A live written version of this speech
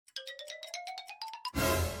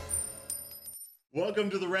Welcome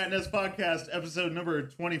to the Rat Nest Podcast, episode number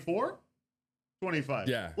 24? 25.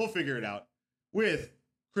 Yeah. We'll figure it out. With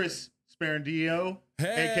Chris Sparandio,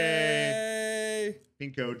 Hey! a.k.a.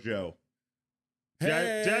 Pinko Joe.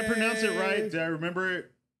 Hey! Did I pronounce it right? Did I remember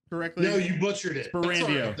it correctly? No, you butchered it. Sparandio. That's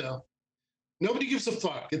all right, though. Nobody gives a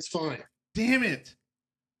fuck. It's fine. Damn it.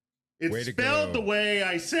 It's Way to spelled go. the way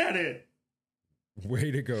I said it.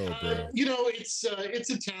 Way to go, bro. It's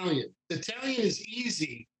Italian. Italian is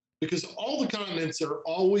easy because all the consonants are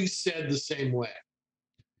always said the same way.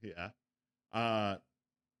 Yeah.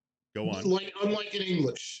 Go on. Unlike in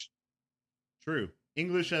English. True.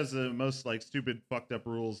 English has the most stupid fucked up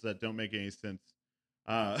rules that don't make any sense.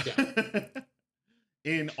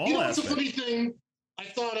 In all It's a aspects. funny thing I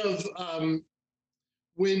thought of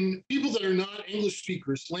when people that are not English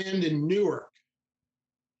speakers land in Newark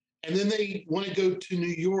and then they want to go to New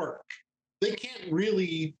York. They can't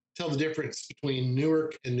really tell the difference between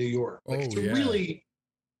Newark and New York. It's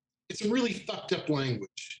a really fucked up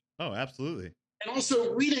language. Oh, absolutely. And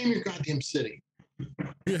also, rename your goddamn city.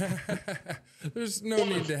 Yeah. There's no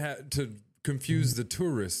need to confuse the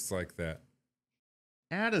tourists like that.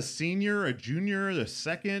 Add a senior, a junior, a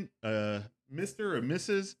second, a Mr., a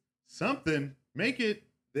Mrs., something. Make it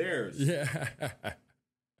theirs. Yeah.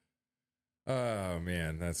 Oh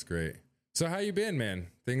man, that's great. So how you been, man?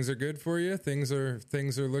 Things are good for you? Things are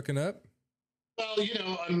looking up? Well,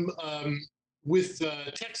 I'm with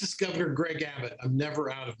Texas Governor Greg Abbott. I'm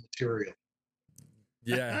never out of material.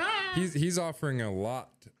 Yeah. he's offering a lot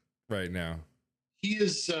right now. He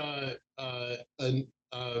is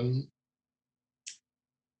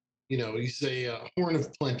he's a horn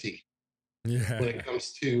of plenty Yeah. when it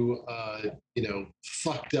comes to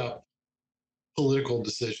fucked up political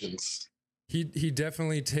decisions. He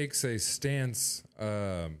definitely takes a stance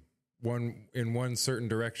in one certain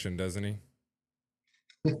direction, doesn't he?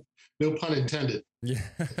 No pun intended. Yeah.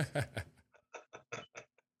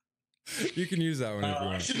 You can use that one if you I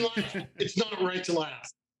want. should laugh. It's not right to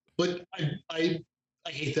laugh, but I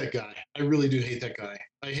hate that guy. I really do hate that guy.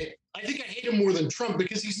 I think I hate him more than Trump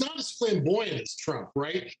because he's not as flamboyant as Trump,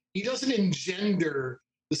 right? He doesn't engender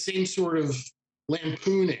the same sort of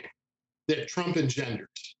lampooning that Trump engenders,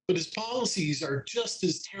 but his policies are just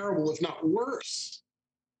as terrible, if not worse.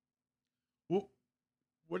 Well,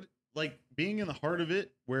 what, being in the heart of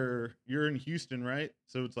it, where you're in Houston, right?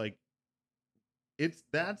 So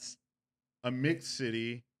that's a mixed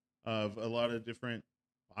city of a lot of different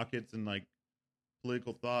pockets and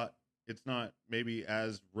political thought. It's not maybe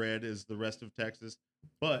as red as the rest of Texas,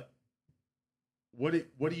 but what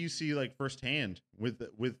do you see firsthand with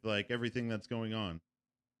everything that's going on?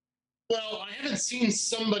 Well, I haven't seen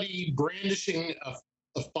somebody brandishing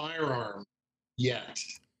a firearm yet,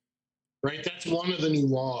 right? That's one of the new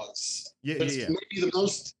laws. Yeah, that's maybe the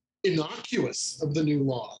most innocuous of the new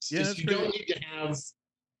laws. Yeah, you don't need to have.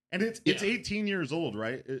 And it's 18 years old,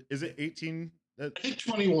 right? Is it 18? I think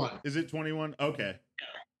 21. Is it 21? Okay.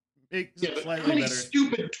 But how many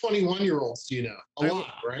stupid 21-year-olds do you know? A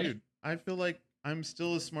lot, right? Dude, I feel like I'm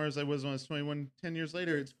still as smart as I was when I was 21 10 years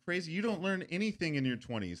later. It's crazy. You don't learn anything in your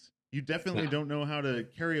 20s. You definitely don't know how to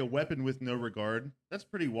carry a weapon with no regard. That's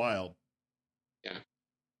pretty wild. Yeah.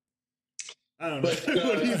 I don't know.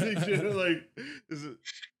 What do you think, Jim?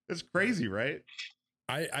 It's crazy, right?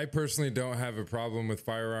 I personally don't have a problem with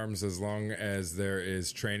firearms as long as there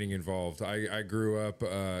is training involved. I grew up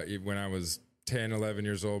when I was 10, 11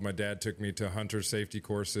 years old. My dad took me to hunter safety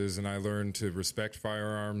courses and I learned to respect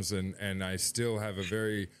firearms and I still have a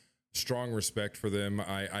very strong respect for them.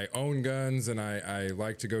 I own guns and I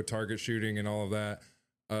like to go target shooting and all of that.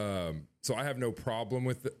 So I have no problem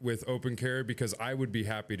with open carry because I would be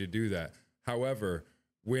happy to do that. However,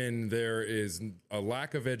 when there is a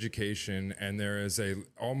lack of education and there is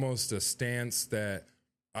almost a stance that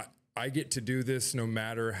I get to do this no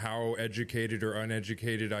matter how educated or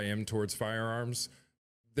uneducated I am towards firearms,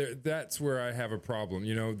 that's where I have a problem.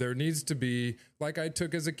 There needs to be, like I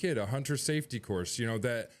took as a kid, a hunter safety course,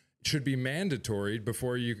 that should be mandatory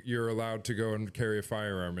before you're allowed to go and carry a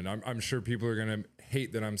firearm. And I'm sure people are going to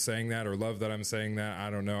hate that I'm saying that or love that I'm saying that.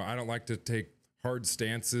 I don't know. I don't like to take hard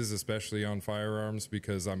stances, especially on firearms,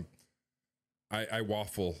 because I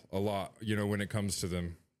waffle a lot, when it comes to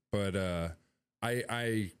them. But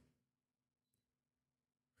I'd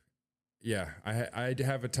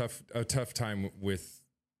have a tough time with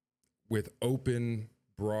open,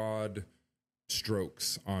 broad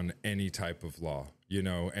strokes on any type of law,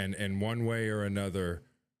 and one way or another,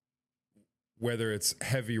 whether it's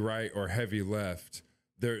heavy right or heavy left,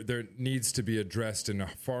 there needs to be addressed in a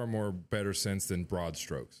far more better sense than broad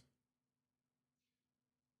strokes.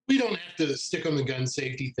 We don't have to stick on the gun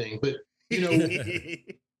safety thing, but You know,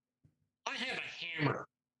 I have a hammer,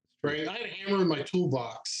 right? I have a hammer in my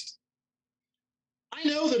toolbox. I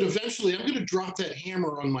know that eventually I'm going to drop that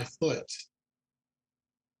hammer on my foot.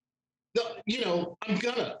 You know, I'm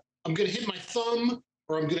gonna hit my thumb,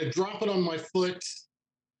 or I'm gonna drop it on my foot.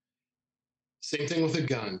 Same thing with a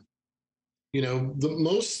gun. You know, the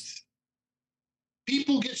most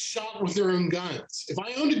people get shot with their own guns. If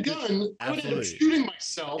I owned a gun, I would end up Absolutely. shooting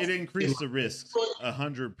myself. It increased the risks foot,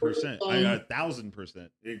 100%. 1,000%.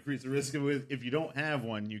 It increased the risk of it. If you don't have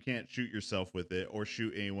one, you can't shoot yourself with it or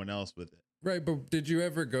shoot anyone else with it. Right, but did you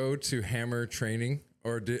ever go to hammer training?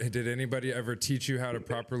 Or did anybody ever teach you how to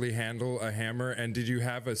properly handle a hammer? And did you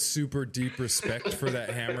have a super deep respect for that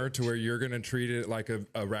hammer to where you're going to treat it like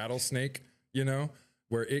a rattlesnake, you know,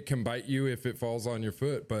 where it can bite you if it falls on your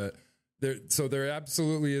foot? But there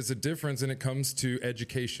absolutely is a difference, and it comes to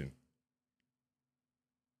education.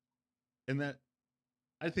 And that,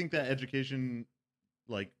 I think that education,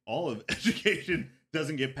 like all of education,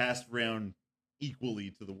 doesn't get passed around equally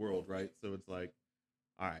to the world, right? So it's like,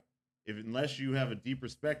 all right, unless you have a deep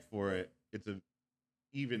respect for it, it's a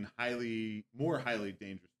even more highly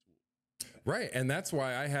dangerous tool. Right, and that's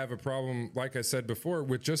why I have a problem, like I said before,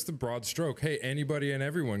 with just the broad stroke. Hey, anybody and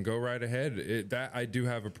everyone, go right ahead. That I do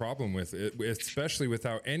have a problem with it, especially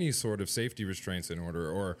without any sort of safety restraints in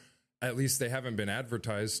order, or at least they haven't been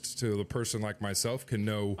advertised to a person like myself can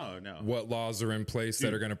know what laws are in place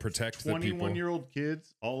that are going to protect the people. 21-year-old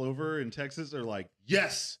kids all over in Texas are like,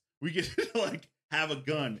 yes, we get to like have a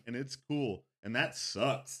gun and it's cool. And that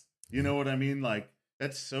sucks. You know what I mean? Like,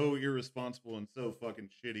 that's so irresponsible and so fucking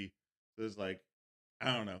shitty. So it's like,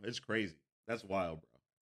 I don't know. It's crazy. That's wild, bro.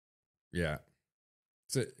 Yeah.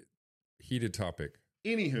 It's a heated topic.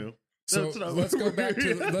 Anywho. So let's go back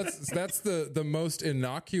to that's the most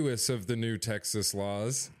innocuous of the new Texas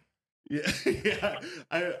laws. Yeah.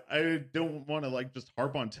 I don't want to like just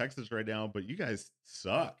harp on Texas right now, but you guys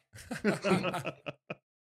suck.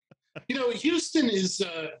 You know, Houston is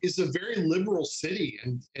a very liberal city,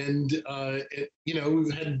 and you know,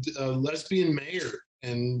 we've had a lesbian mayor,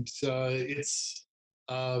 and it's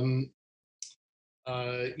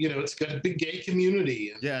you know, it's got a big gay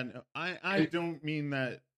community. Yeah, no, I don't mean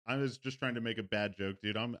that. I was just trying to make a bad joke,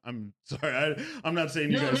 dude. I'm sorry. I'm not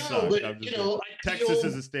saying you guys suck. But, I'm just you know, Texas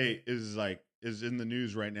as a state is in the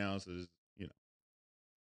news right now. So you know.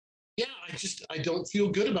 Yeah, I don't feel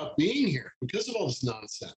good about being here because of all this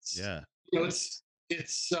nonsense. Yeah. You know,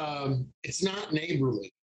 it's not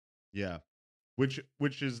neighborly. Yeah. Which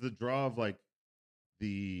is the draw of like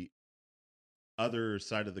the other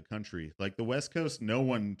side of the country. Like the West Coast, no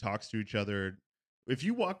one talks to each other. If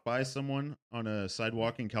you walk by someone on a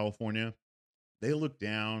sidewalk in California, they look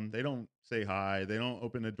down. They don't say hi. They don't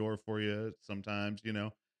open the door for you sometimes, you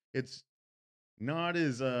know. It's not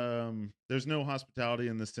as there's no hospitality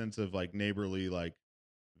in the sense of like neighborly like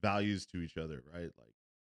values to each other, right? Like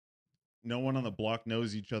no one on the block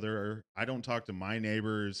knows each other. I don't talk to my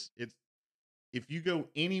neighbors. It's if you go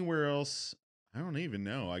anywhere else, I don't even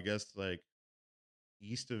know. I guess like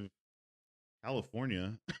east of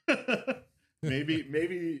California.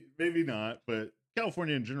 maybe not, but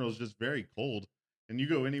California in general is just very cold. And you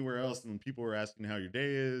go anywhere else and people are asking how your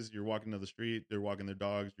day is, you're walking to the street, they're walking their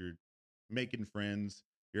dogs, you're making friends,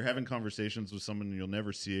 you're having conversations with someone you'll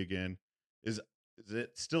never see again. Is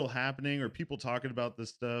it still happening? Are people talking about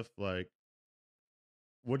this stuff? Like,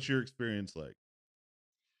 what's your experience like?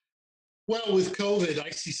 Well, with COVID,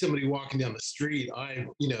 I see somebody walking down the street. I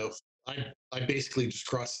basically just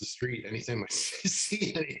cross the street anytime I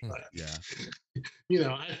see anybody. Yeah. You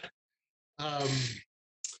know,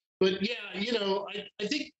 but yeah, you know, I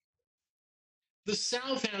think the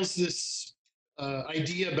South has this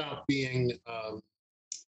idea about being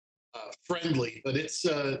friendly, but it's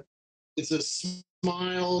a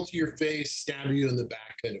smile to your face, stab you in the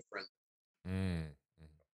back kind of friendly.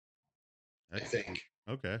 I think.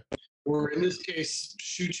 Okay. Or in this case,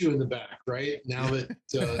 shoot you in the back, right? Now that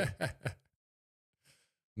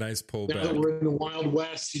nice pull now back. that we're in the Wild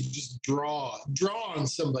West, you just draw on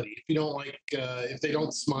somebody if you don't like if they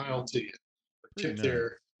don't smile to you. Tip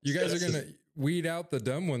their you guys are gonna weed out the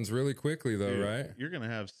dumb ones really quickly though, dude, right? You're gonna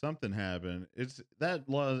have something happen. It's that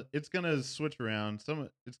law, it's gonna switch around.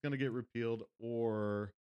 It's gonna get repealed,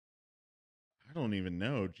 or I don't even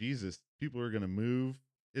know. Jesus, people are gonna move.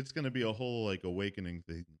 It's gonna be a whole like awakening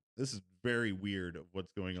thing. This is very weird of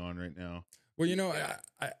what's going on right now. Well, you know,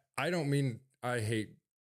 I don't mean I hate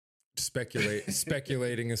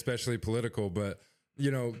speculating, especially political, but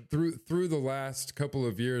you know, through the last couple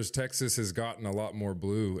of years, Texas has gotten a lot more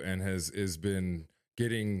blue and has been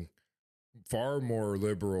getting far more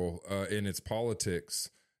liberal in its politics.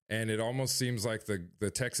 And it almost seems like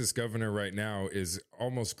the Texas governor right now is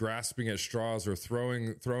almost grasping at straws or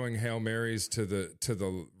throwing Hail Marys to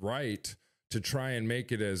the right to try and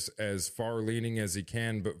make it as far leaning as he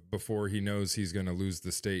can, but before he knows he's going to lose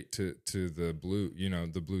the state to the blue,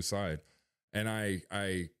 the blue side. And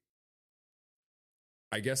I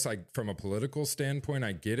guess from a political standpoint,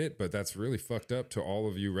 I get it, but that's really fucked up to all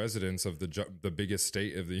of you residents of the biggest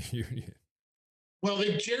state of the union. Well,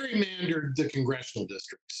 they've gerrymandered the congressional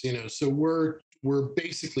districts, so we're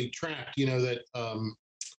basically trapped. That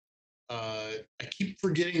I keep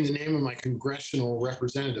forgetting the name of my congressional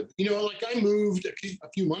representative. Like I moved a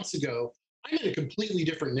few months ago. I'm in a completely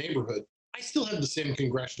different neighborhood. I still have the same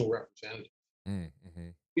congressional representative. Mm-hmm.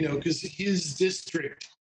 Because his district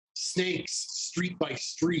snakes street by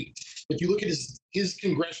street. If you look at his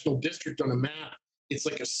congressional district on a map, it's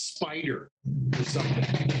like a spider or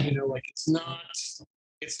something. Like it's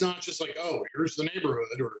not just like, oh, here's the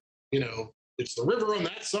neighborhood, or it's the river on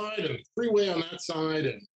that side and the freeway on that side.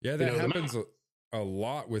 And yeah, that happens a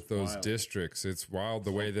lot with those districts. It's wild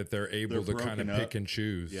the way that they're able to kind of pick and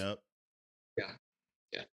choose. Yep. Yeah.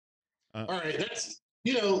 All right, that's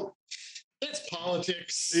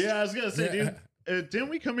politics. Yeah, I was gonna say, dude, didn't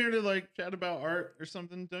we come here to like chat about art or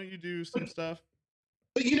something? Don't you do some stuff?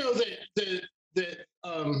 But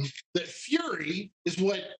that fury is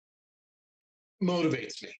what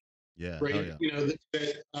motivates me. Yeah. Right. Yeah.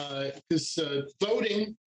 Because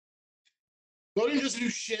voting doesn't do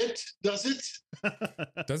shit, does it?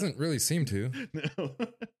 Doesn't really seem to. No.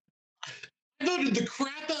 I voted the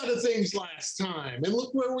crap out of things last time, and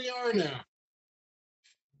look where we are now.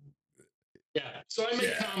 Yeah. So I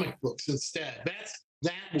make comic books instead.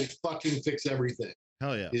 That will fucking fix everything.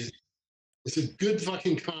 Hell yeah. It's a good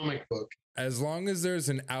fucking comic book. As long as there's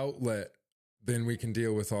an outlet, then we can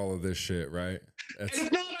deal with all of this shit, right? And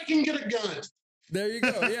if not, I can get a gun. There you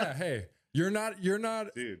go. Yeah. Hey, you're not,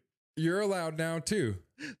 dude. You're allowed now too.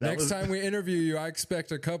 Next time we interview you, I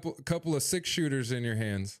expect a couple of 6-shooters in your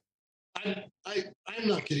hands. I'm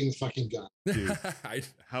not getting a fucking gun. Dude,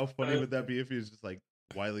 how funny would that be if he was just like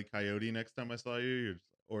Wile E. Coyote next time I saw you?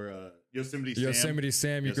 Or Yosemite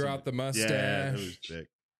Sam. You grow out the mustache. Yeah, that was sick.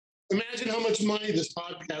 Imagine how much money this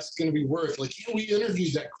podcast is going to be worth. Like, yeah, we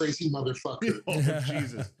interviewed that crazy motherfucker. Oh,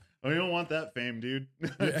 Jesus. Oh, you don't want that fame, dude.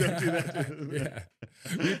 Don't do that.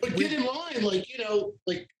 But get in line, like,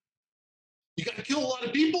 you got to kill a lot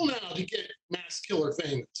of people now to get mass killer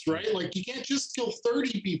famous, right? Like, you can't just kill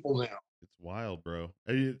 30 people now. It's wild, bro.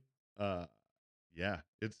 Yeah,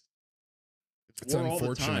 it's war all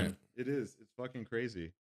the time. Unfortunate. It is. It's fucking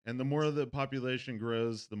crazy. And the more the population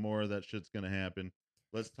grows, the more that shit's going to happen.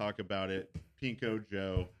 Let's talk about it. Pinko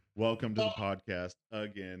Joe, welcome to the podcast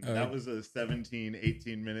again. That was a 17,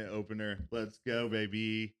 18-minute opener. Let's go,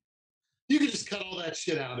 baby. You can just cut all that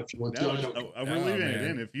shit out if you want to. We're leaving it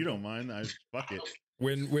in if you don't mind. Fuck it.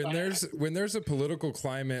 When there's a political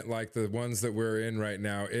climate like the ones that we're in right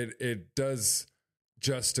now, it does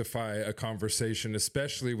justify a conversation,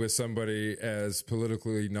 especially with somebody as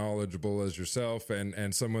politically knowledgeable as yourself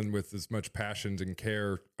and someone with as much passion and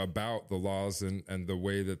care about the laws and the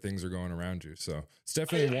way that things are going around you. So it's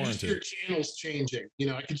definitely warranted. I just hear channels changing.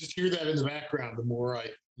 I can just hear that in the background the more I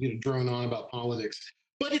drone on about politics.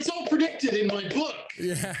 But it's all predicted in my book.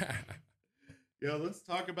 Yeah. Yeah, let's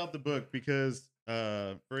talk about the book because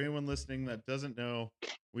for anyone listening that doesn't know,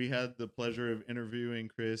 we had the pleasure of interviewing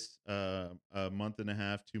Chris a month and a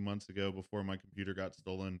half, 2 months ago before my computer got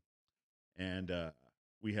stolen. And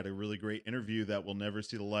we had a really great interview that will never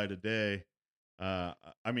see the light of day.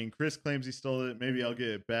 Chris claims he stole it. Maybe I'll get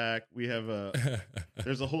it back. We have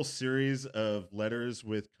there's a whole series of letters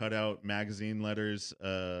with cutout magazine letters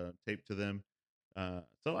taped to them.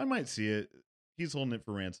 So I might see it. He's holding it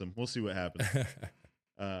for ransom. We'll see what happens.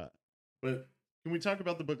 But can we talk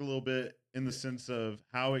about the book a little bit in the sense of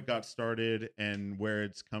how it got started and where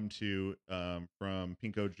it's come to from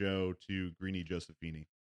Pinko Joe to Greenie Josephini?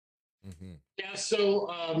 Mm-hmm. Yeah, so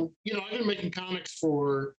I've been making comics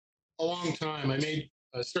for a long time. I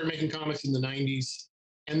started making comics in the 90s,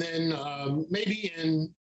 and then maybe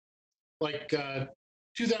in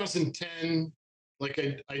 2010,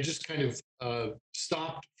 I just kind of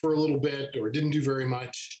stopped for a little bit or didn't do very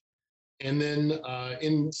much. And then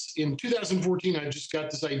in 2014, I just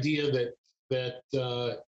got this idea that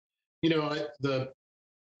for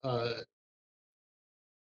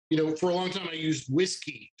a long time I used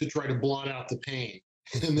whiskey to try to blot out the pain.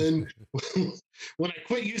 And then when I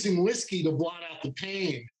quit using whiskey to blot out the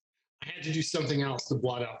pain, I had to do something else to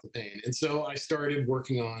blot out the pain. And so I started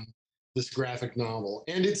working on this graphic novel,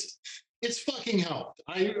 and it's fucking helped.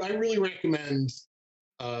 I really recommend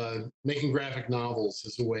making graphic novels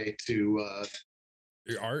as a way to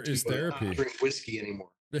Art is not therapy. drink whiskey anymore.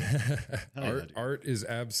 Art is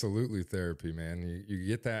absolutely therapy, man. You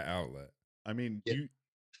get that outlet. I mean, Yeah.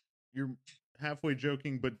 you're halfway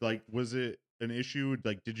joking, but like, was it an issue?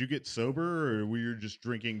 Like, did you get sober, or were you just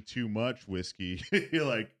drinking too much whiskey? You're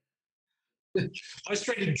like, I was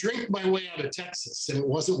trying to drink my way out of Texas, and it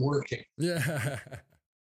wasn't working. Yeah.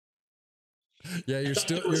 Yeah, you're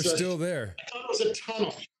still there. I thought it was a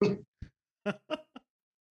tunnel.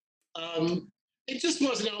 It just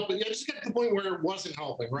wasn't helping. I just got to the point where it wasn't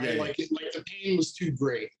helping, right? Yeah. Like the pain was too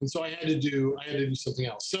great, and so I had to do something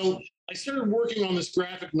else. So I started working on this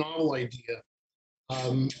graphic novel idea,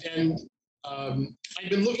 and I've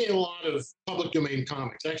been looking at a lot of public domain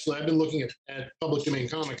comics. Actually, I've been looking at public domain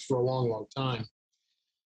comics for a long, long time.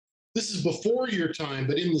 This is before your time,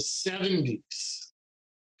 but in the 70s,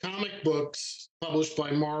 comic books published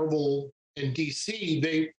by Marvel and DC,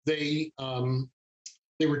 they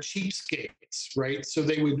were cheapskates, right? So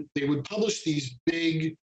they would publish these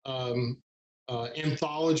big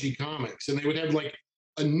anthology comics, and they would have like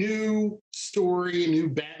a new story, a new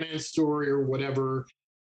Batman story or whatever,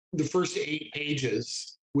 the first 8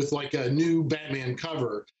 pages with like a new Batman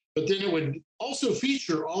cover. But then it would also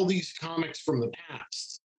feature all these comics from the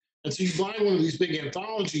past. And so you buy one of these big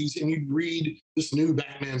anthologies and you'd read this new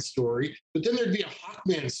Batman story, but then there'd be a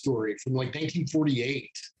Hawkman story from like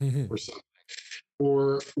 1948 or something,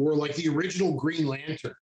 or like the original Green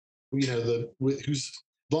Lantern, you know, whose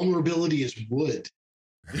vulnerability is wood.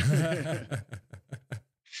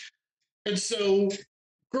 And so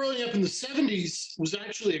growing up in the 70s was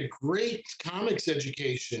actually a great comics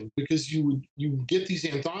education, because you get these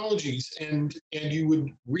anthologies and you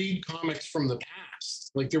would read comics from the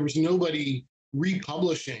past. Like there was nobody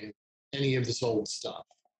republishing any of this old stuff.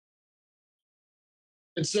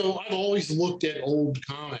 And so I've always looked at old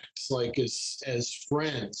comics like as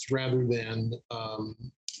friends rather than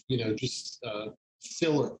just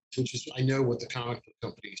filler, which is, I know what the comic book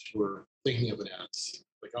companies were thinking of it as.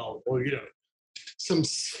 Like, oh, well, some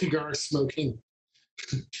cigar smoking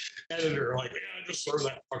editor, like, yeah, just throw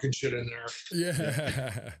that fucking shit in there.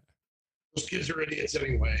 Yeah. Those kids are idiots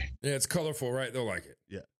anyway. Yeah, it's colorful, right? They'll like it.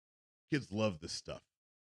 yeah, kids love this stuff.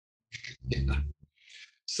 Yeah.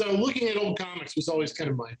 So looking at old comics was always kind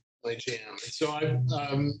of my jam. And so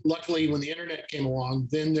luckily when the internet came along,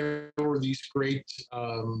 then there were these great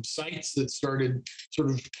sites that started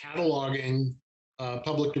sort of cataloging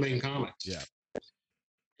public domain comics. Yeah.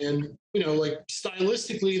 And, like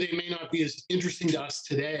stylistically, they may not be as interesting to us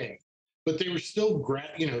today, but they were still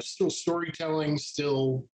still storytelling,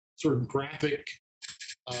 still sort of graphic,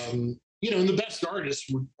 and the best artists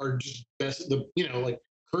are just best, like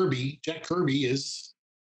Jack Kirby is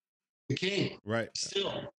the king, right?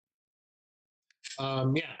 Still.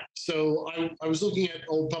 So I was looking at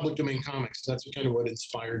old public domain comics. That's kind of what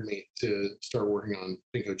inspired me to start working on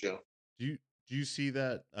Pinko Joe. Do you see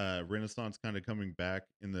that renaissance kind of coming back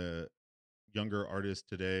in the younger artists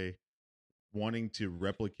today, wanting to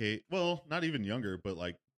replicate? Well, not even younger, but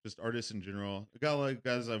like just artists in general. A guy like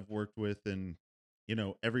guys I've worked with, and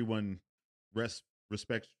everyone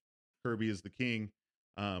respects Kirby as the king,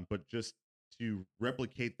 but just to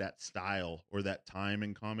replicate that style or that time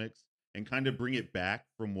in comics and kind of bring it back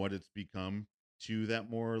from what it's become to that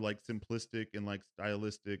more like simplistic and like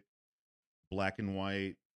stylistic black and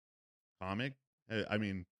white comic. I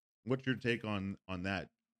mean, what's your take on that?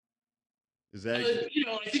 Is that I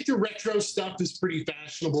think the retro stuff is pretty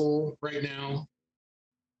fashionable right now.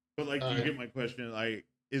 But like, you get my question. Like,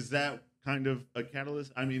 is that kind of a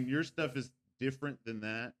catalyst? I mean, your stuff is different than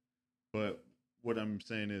that, but what I'm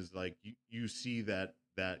saying is like you see that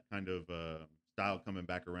kind of style coming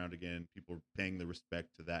back around again. People are paying the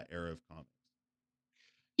respect to that era of comics.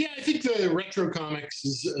 Yeah, I think the retro comics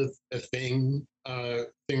is a thing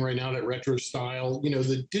right now. That retro style,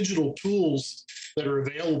 the digital tools that are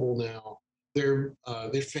available now, they're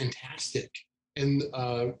fantastic, and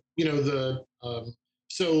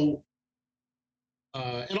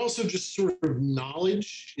and also just sort of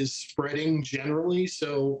knowledge is spreading generally.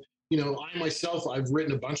 So I myself, I've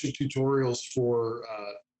written a bunch of tutorials for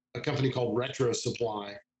a company called Retro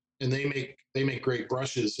Supply, and they make great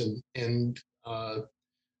brushes, and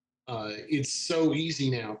it's so easy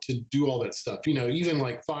now to do all that stuff. Even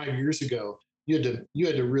like 5 years ago, you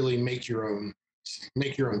had to really make your own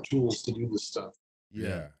tools to do this stuff.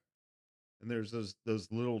 Yeah. And there's those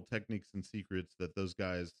little techniques and secrets that those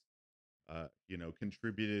guys,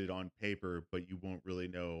 contributed on paper, but you won't really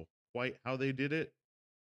know quite how they did it.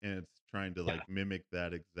 And it's trying to like mimic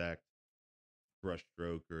that exact brush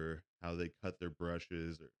stroke or how they cut their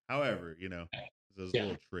brushes or however, those Yeah.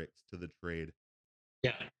 little tricks to the trade.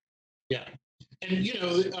 Yeah, yeah,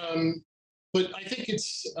 and but I think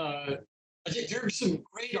I think there are some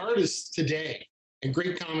great artists today and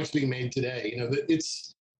great comics being made today.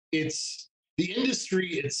 It's the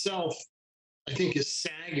industry itself. I think is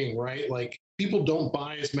sagging, right? Like people don't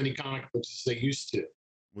buy as many comic books as they used to.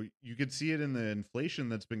 Well, you could see it in the inflation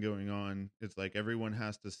that's been going on. It's like everyone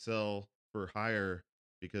has to sell for higher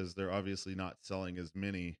because they're obviously not selling as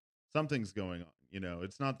many. Something's going on.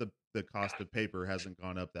 It's not the cost of paper hasn't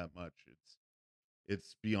gone up that much.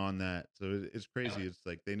 It's beyond that. So it's crazy. It's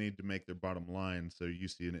like they need to make their bottom line. So you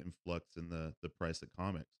see an influx in the price of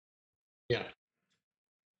comics. Yeah,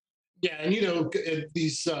 yeah, and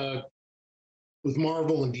these with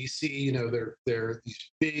Marvel and DC, they're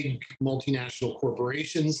these big multinational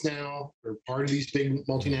corporations now. They're part of these big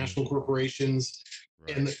multinational corporations,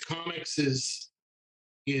 Right. and the comics is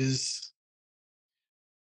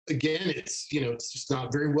again, it's just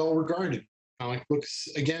not very well regarded. Comic books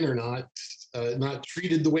again are not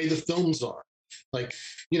treated the way the films are. Like,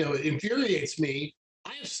 it infuriates me.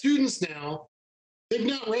 I have students now. They've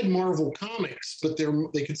not read Marvel comics, but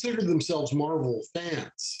they consider themselves Marvel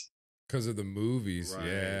fans. Because of the movies, Right.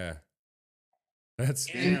 yeah. That's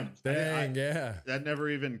And- dang, yeah. That never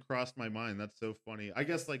even crossed my mind. That's so funny. I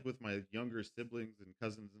guess like with my younger siblings and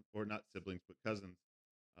cousins, or not siblings, but cousins,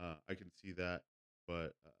 I can see that.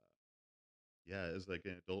 But yeah, as like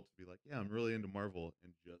an adult to be like, yeah, I'm really into Marvel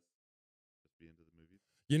and just be into the movies.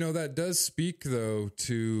 That does speak though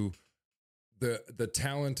to the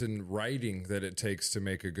talent and writing that it takes to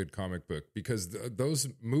make a good comic book, because those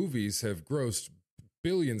movies have grossed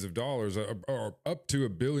billions of dollars, or up to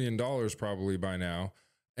 $1 billion probably by now,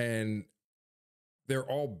 and they're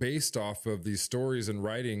all based off of these stories and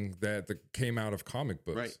writing that came out of comic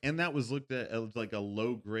books. Right. And that was looked at as like a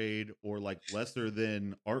low grade or like lesser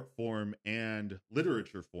than art form and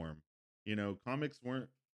literature form. Comics weren't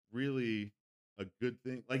really a good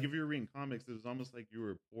thing. Like if you were reading comics, it was almost like you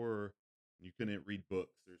were poor and you couldn't read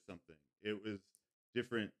books or something. It was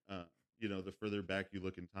different, the further back you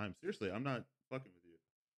look in time. Seriously, I'm not fucking with you.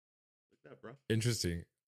 Like that, bro. Interesting.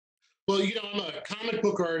 Well, I'm a comic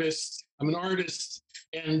book artist. I'm an artist,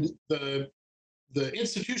 and the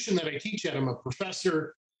institution that I teach at, I'm a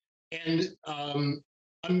professor, and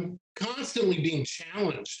I'm constantly being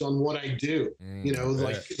challenged on what I do.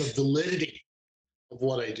 Like the validity of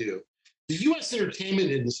what I do. The U.S.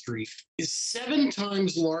 entertainment industry is 7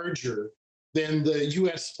 times larger than the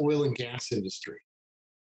U.S. oil and gas industry.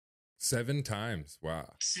 7 times.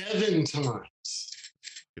 Wow. 7 times.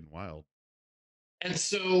 Fucking wild. And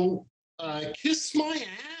so, kiss my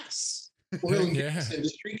ass, oil and gas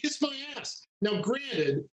industry, kiss my ass. Now,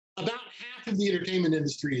 granted, about half of the entertainment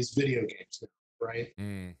industry is video games now, right?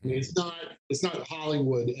 Mm-hmm. I mean, it's not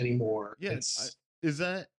Hollywood anymore. Yeah. Does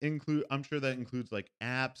that include? I'm sure that includes like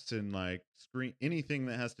apps and like screen, anything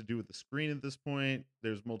that has to do with the screen at this point.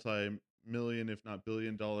 There's multi-million, if not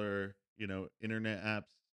billion-dollar, internet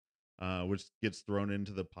apps, which gets thrown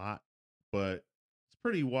into the pot. But it's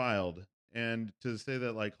pretty wild. And to say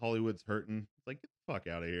that like Hollywood's hurting, it's like, get the fuck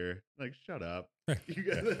out of here. Like, shut up. You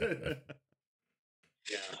guys,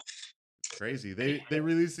 Yeah. crazy. They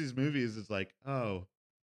release these movies. It's like, oh,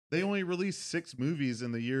 they only released 6 movies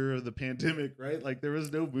in the year of the pandemic, right? Like there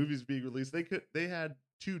was no movies being released. They had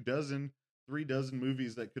 3 dozen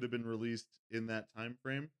movies that could have been released in that time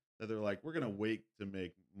frame that they're like, we're gonna wait to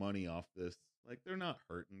make money off this. Like they're not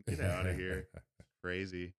hurting. Get out of here.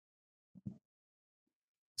 Crazy.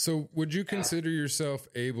 So would you consider yourself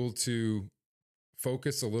able to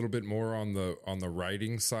focus a little bit more on the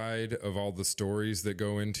writing side of all the stories that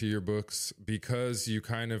go into your books, because you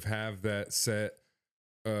kind of have that set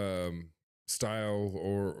style,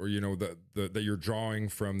 or that you're drawing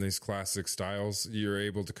from these classic styles? You're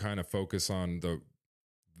able to kind of focus on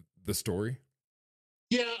the story?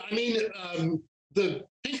 Yeah, I mean, the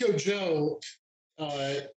Pinko Joe,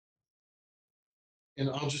 and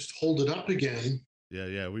I'll just hold it up again.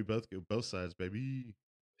 Yeah, we both go both sides, baby.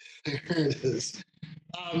 There it is.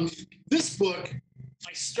 This book,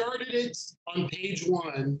 I started it on page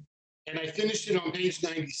 1 and I finished it on page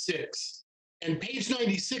 96. And page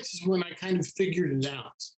 96 is when I kind of figured it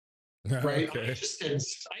out. Right? Okay. I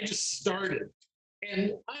just started.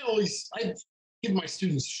 And I give my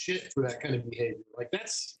students shit for that kind of behavior. Like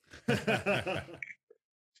that's why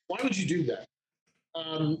would you do that?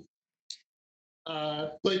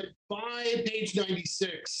 But by page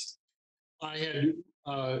 96, I had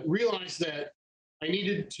realized that I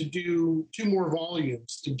needed to do 2 more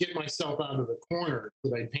volumes to get myself out of the corner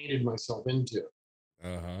that I painted myself into.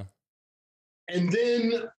 Uh-huh. And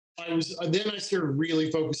then then I started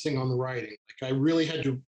really focusing on the writing. Like I really had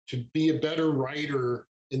to be a better writer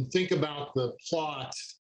and think about the plot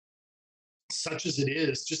such as it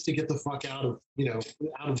is, just to get the fuck out of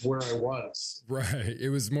out of where I was. Right. It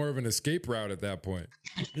was more of an escape route at that point.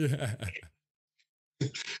 Yeah.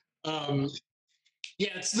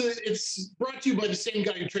 Yeah, it's brought to you by the same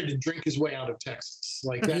guy who tried to drink his way out of Texas.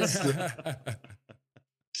 Like that's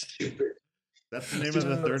stupid. That's the name of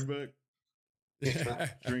the third book. Yeah.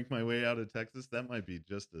 Drink My Way Out of Texas. That might be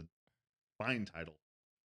just a fine title.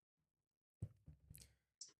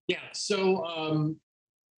 Yeah. So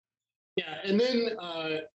yeah, and then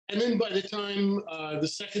by the time the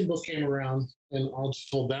second book came around, and I'll just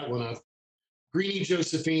hold that one up, Greenie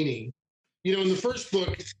Josephini. In the first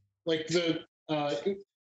book, like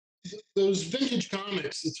those vintage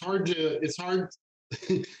comics, it's hard to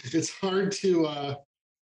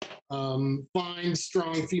find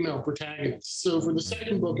strong female protagonists. So for the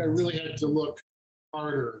second book, I really had to look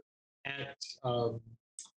harder at.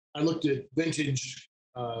 I looked at vintage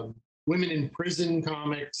women in prison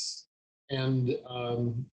comics, and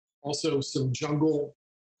also some jungle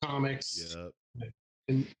comics.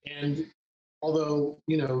 Yeah. And although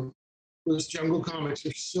those jungle comics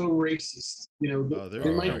are so racist, they're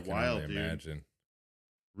I wild, can dude. imagine.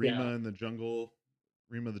 Rima and the Jungle,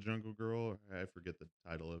 Rima the Jungle Girl. I forget the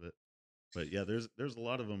title of it, but yeah, there's a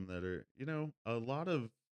lot of them that are a lot of,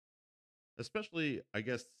 especially I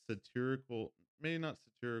guess satirical. Maybe not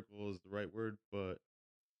satirical is the right word, but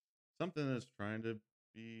something that's trying to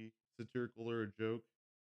be satirical or a joke.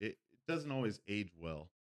 It doesn't always age well.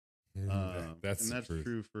 That's and that's the truth.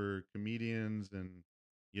 true for comedians and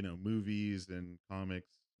movies and comics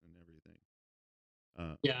and everything.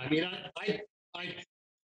 Yeah, I mean, I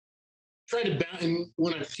try to balance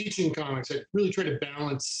when I'm teaching comics. I really try to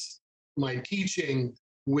balance my teaching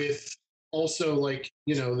with also there's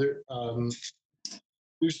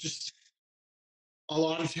just a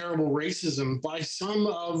lot of terrible racism by some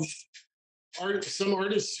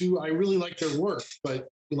artists who I really like their work, but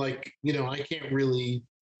I can't really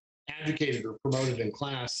advocate it or promote it in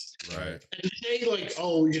class. Right. And say well,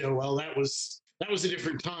 that was a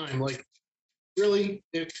different time. Like, really,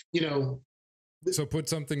 So put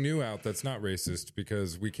something new out that's not racist,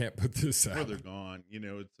 because we can't put this Or out. they're gone.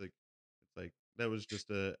 It's like that was just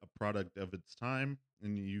a product of its time,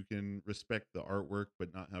 and you can respect the artwork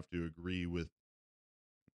but not have to agree with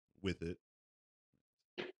it.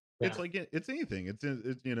 Yeah. It's like it's anything. It's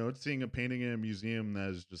it's seeing a painting in a museum that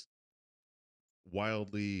is just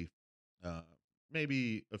wildly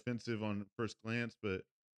maybe offensive on first glance, but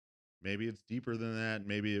maybe it's deeper than that.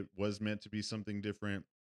 Maybe it was meant to be something different.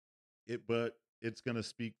 But it's going to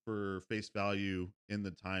speak for face value in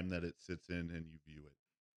the time that it sits in and you view it.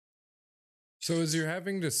 So as you're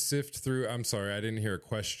having to sift through, I'm sorry, I didn't hear a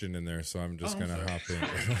question in there, so I'm just going to hop in.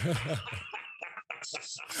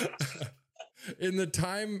 In the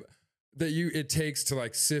time that it takes to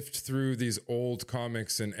like sift through these old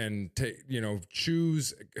comics and take,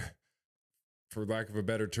 choose, for lack of a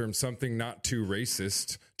better term, something not too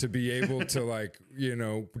racist to be able to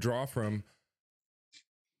draw from.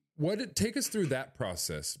 Take us through that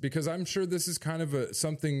process, because I'm sure this is kind of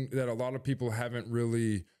something that a lot of people haven't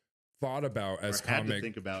really thought about as comic, had to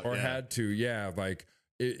think about, had to. Yeah. Like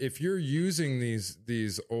if you're using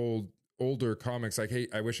these older comics,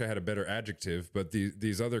 I wish I had a better adjective, but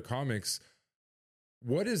these other comics,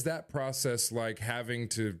 what is that process like, having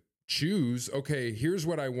to choose, okay, here's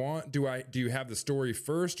what I want. Do you have the story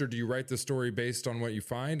first, or do you write the story based on what you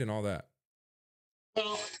find and all that?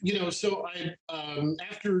 Well, so I,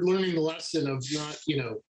 after learning the lesson of not,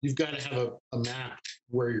 you've got to have a map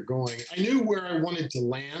where you're going, I knew where I wanted to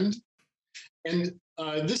land. And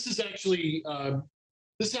this is actually,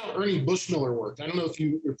 this is how Ernie Bushmiller worked. I don't know if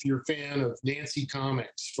you're a fan of Nancy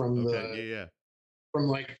Comics from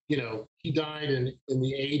he died in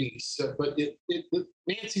the 80s, but the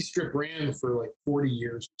Nancy strip ran for like 40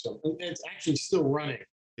 years or something. It's actually still running.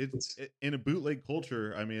 It's in a bootleg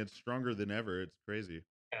culture. I mean, it's stronger than ever. It's crazy.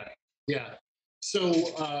 Yeah. So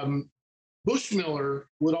Bushmiller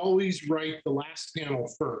would always write the last panel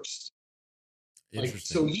first.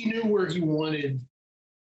 So he knew where he wanted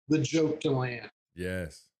the joke to land.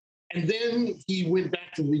 Yes. And then he went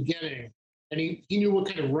back to the beginning, and he knew what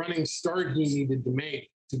kind of running start he needed to make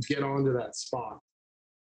to get onto that spot.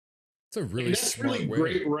 It's a really that's smart really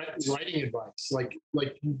way. Great writing advice. Like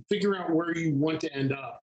you figure out where you want to end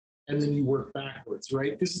up, and then you work backwards,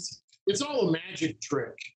 right? Because it's all a magic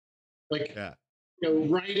trick. Like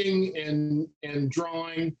writing and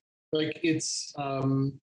drawing, like it's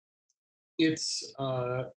something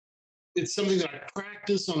that I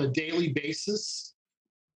practice on a daily basis.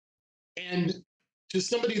 And to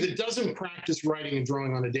somebody that doesn't practice writing and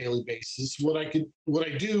drawing on a daily basis, what I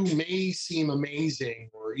do may seem amazing,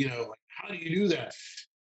 or like, how do you do that?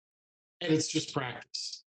 And it's just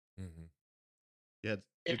practice. Mhm. Yeah,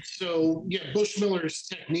 And so, yeah, Bushmiller's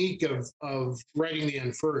technique of writing the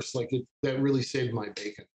end first, that really saved my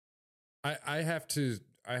bacon. I have to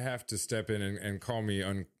step in and call me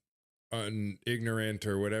ignorant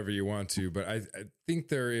or whatever you want to, but I think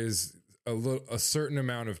there is a certain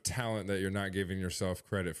amount of talent that you're not giving yourself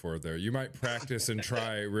credit for there. You might practice and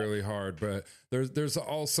try really hard, but there's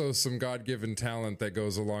also some God-given talent that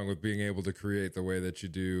goes along with being able to create the way that you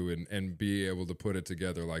do and be able to put it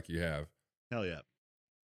together like you have. hell yeah.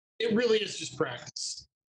 It really is just practice.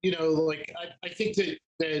 I think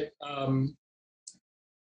that I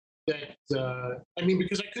mean,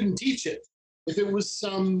 because I couldn't teach it. If it was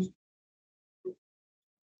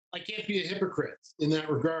I can't be a hypocrite in that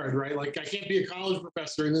regard, right? Like, I can't be a college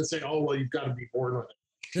professor and then say, "Oh, well, you've got to be born with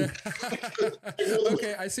it."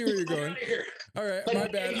 Okay, I see where you're going. All right, my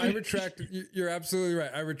bad. I retract. You're absolutely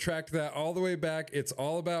right. I retract that all the way back. It's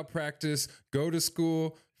all about practice. Go to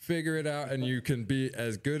school, figure it out, and you can be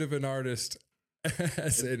as good of an artist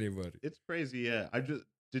as anybody. It's crazy. Yeah.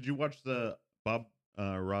 Did you watch the Bob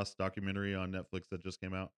Ross documentary on Netflix that just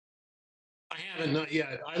came out? I haven't, not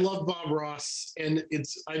yet. I love Bob Ross, and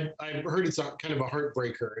I've heard it's kind of a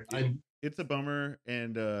heartbreaker. It's a bummer,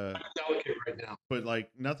 and I'm delicate right now. but like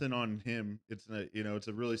nothing on him. It's it's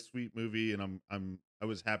a really sweet movie, and I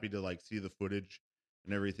was happy to like see the footage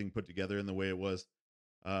and everything put together in the way it was.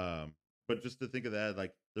 But just to think of that,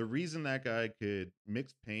 like the reason that guy could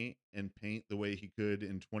mix paint and paint the way he could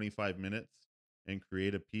in 25 minutes and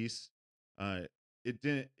create a piece, he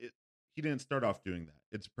didn't start off doing that.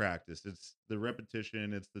 It's practice. It's the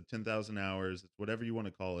repetition. It's the 10,000 hours. It's whatever you want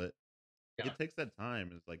to call it. Yeah. It takes that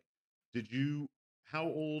time. It's like, how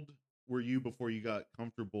old were you before you got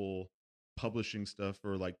comfortable publishing stuff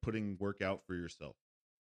or like putting work out for yourself?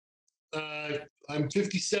 I'm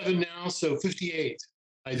 57 now, so 58,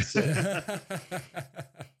 I'd say.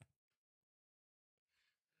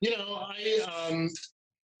 Yeah,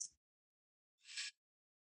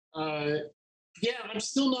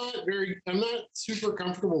 I'm not super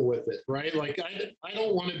comfortable with it, right? Like, I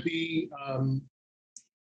don't want to be,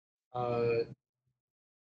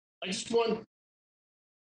 I just want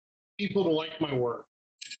people to like my work.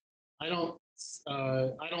 I don't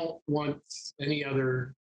want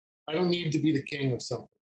I don't need to be the king of something.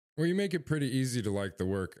 Well, you make it pretty easy to like the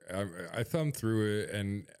work. I thumbed through it,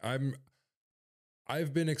 and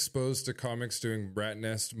I've been exposed to comics doing Rat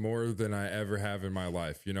Nest more than I ever have in my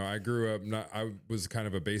life. I grew up I was kind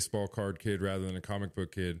of a baseball card kid rather than a comic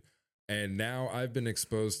book kid. And now I've been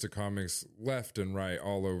exposed to comics left and right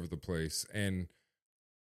all over the place. And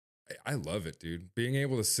I love it, dude. Being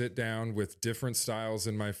able to sit down with different styles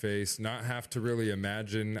in my face, not have to really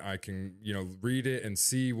imagine. I can, read it and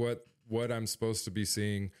see what I'm supposed to be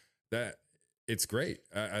seeing. That it's great.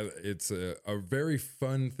 It's a very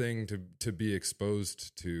fun thing to be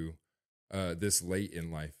exposed to this late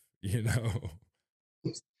in life, And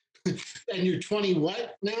you're 20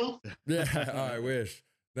 what now? Yeah, I wish.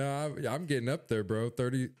 No, I'm getting up there, bro.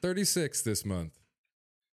 36 this month.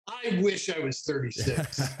 I wish I was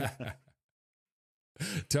 36.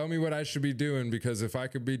 Tell me what I should be doing, because if I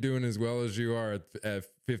could be doing as well as you are at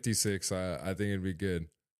 56, I think it'd be good.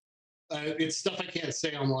 It's stuff I can't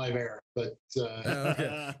say on live air, but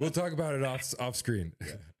okay. We'll talk about it off screen.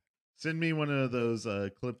 Yeah. Send me one of those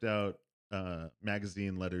clipped out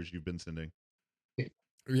magazine letters you've been sending.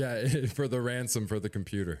 Yeah, for the ransom for the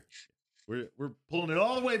computer. We're pulling it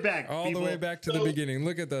all the way back. The way back to the beginning.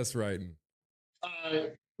 Look at us writing.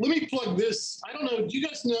 Let me plug this. I don't know. Do you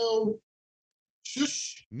guys know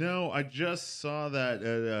Shush? No, I just saw that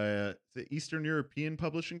the Eastern European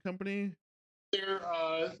Publishing Company. They're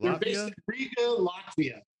based in Riga,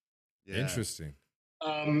 Latvia. Yeah. Interesting.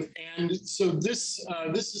 And so this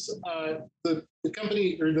is the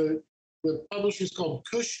company, or the publisher is called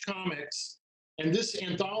Kush Comics, and this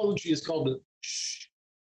anthology is called Shh.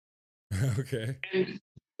 Okay. And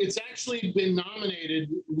it's actually been nominated.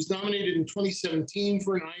 It was nominated in 2017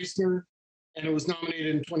 for an Eisner, and it was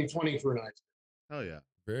nominated in 2020 for an Eisner. Oh yeah,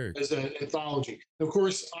 as an anthology. Of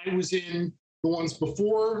course, I was in the ones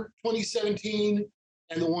before 2017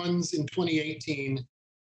 and the ones in 2018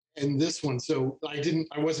 and this one. So I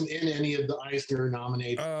wasn't in any of the Eisner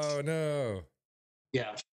nominations. Oh no.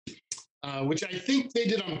 Yeah. Which I think they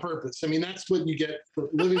did on purpose. I mean, that's what you get for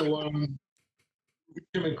living alone. You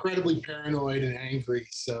become incredibly paranoid and angry.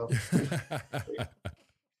 So,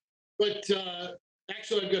 but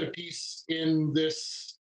actually I've got a piece in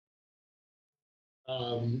this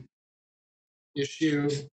issue.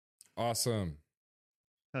 Awesome.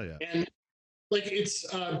 Hell yeah. And like it's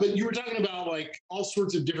but you were talking about like all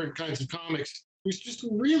sorts of different kinds of comics. There's just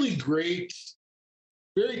really great,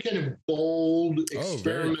 very kind of bold, Oh,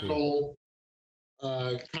 very cool.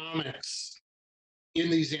 experimental comics in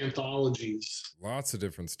these anthologies. Lots of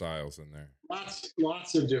different styles in there.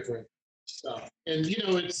 Lots of different stuff. And you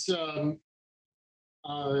know, it's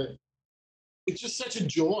just such a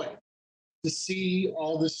joy to see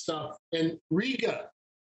all this stuff. And Riga,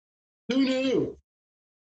 who knew?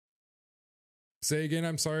 Say again,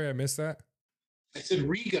 I'm sorry, I missed that. I said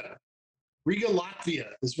Riga. Riga, Latvia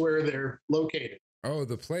is where they're located. Oh,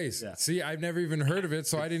 the place. Yeah. See, I've never even heard of it,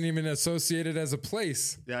 so I didn't even associate it as a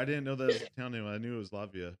place. Yeah, I didn't know that was a town name. I knew it was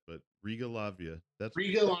Latvia, but Riga, Latvia. That's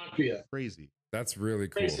Riga, Latvia. crazy. That's really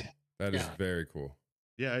cool. Crazy. That is Yeah. very cool.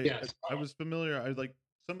 Yeah, Yeah. I was familiar. I like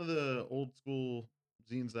some of the old school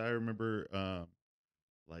zines that I remember.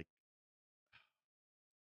 Like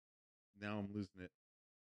now I'm losing it.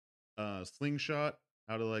 Slingshot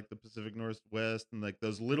out of like the Pacific Northwest, and like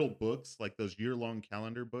those little books, like those year-long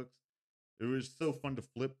calendar books. It was so fun to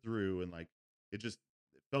flip through, and like it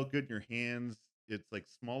felt good in your hands. It's like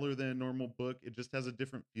smaller than a normal book. It just has a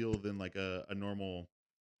different feel than like a normal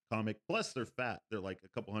comic. Plus, they're fat. They're like a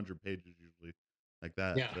couple hundred pages usually, like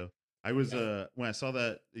that. Yeah. So I was when I saw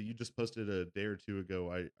that you just posted a day or two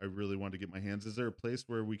ago, I really wanted to get my hands. Is there a place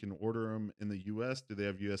where we can order them in the U.S.? Do they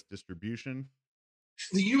have U.S. distribution?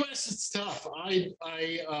 The U.S. is tough.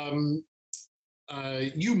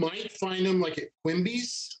 You might find them like at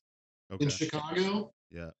Quimby's Okay. in Chicago.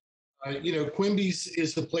 Yeah. You know, Quimby's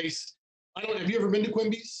is the place. Have you ever been to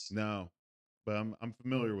Quimby's? No, but I'm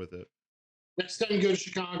familiar with it. Next time you go to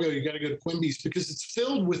Chicago, you got to go to Quimby's because it's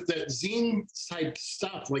filled with that zine type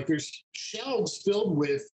stuff. Like there's shelves filled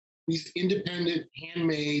with these independent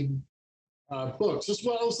handmade books, as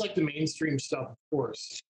well as like the mainstream stuff, of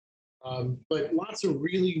course. But lots of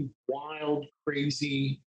really wild,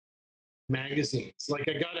 crazy magazines. Like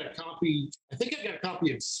I think I got a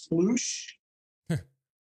copy of Sploosh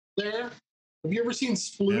there. Have you ever seen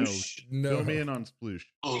Sploosh? No. Fill me in on Sploosh.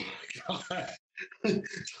 Oh my God.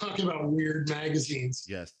 Talk about weird magazines.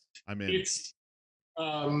 Yes, I'm in. It's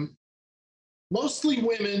mostly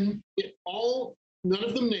women, none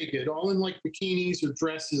of them naked, all in like bikinis or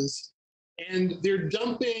dresses. And they're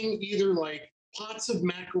dumping either like pots of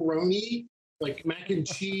macaroni, like mac and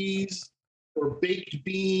cheese, or baked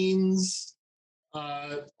beans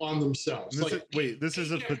on themselves. This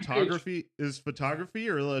is a photography. Is photography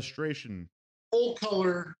or illustration? Full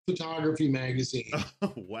color photography magazine.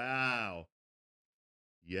 Oh, wow.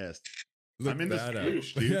 Yes. Look I'm into that up.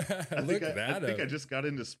 Sploosh, dude. Yeah, I look think that I up. just got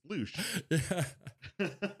into Sploosh. Yeah.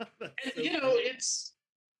 And you know, it's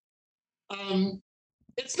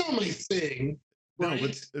not my thing. No, Right?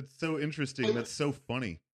 but it's so interesting. That's so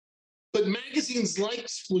funny. But magazines like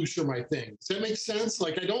Sploosh are my thing. Does that make sense?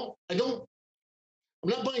 Like I'm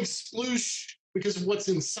not buying Sploosh because of what's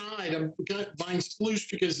inside. I'm buying Sploosh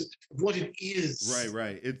because of what it is.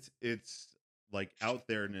 Right. It's like out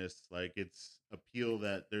there-ness, like it's appeal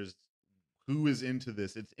that there's who is into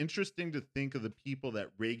this. It's interesting to think of the people that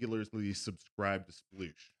regularly subscribe to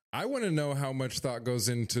Sploosh. I want to know how much thought goes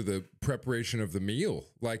into the preparation of the meal.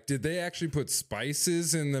 Like, did they actually put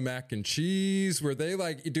spices in the mac and cheese? Were they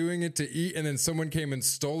like doing it to eat and then someone came and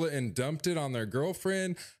stole it and dumped it on their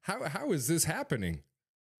girlfriend? How is this happening?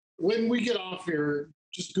 When we get off here,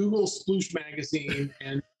 just Google Sploosh magazine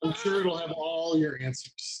and I'm sure it'll have all your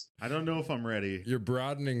answers. I don't know if I'm ready. You're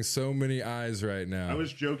broadening so many eyes right now. I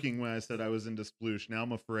was joking when I said I was into Sploosh. Now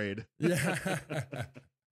I'm afraid. Yeah.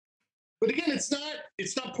 But again, it's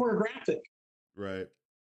not pornographic. Right.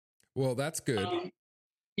 Well, that's good.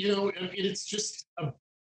 You know, it's just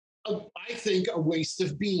I think a waste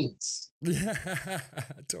of beans. Yeah,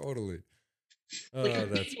 totally. Oh, Like a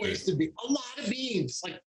that's big good. waste of beans. A lot of beans.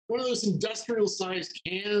 Like one of those industrial sized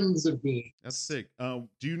cans of beans. That's sick. Do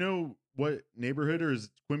you know what neighborhood, or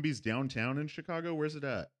is Quimby's downtown in Chicago? Where's it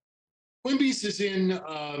at? Quimby's is in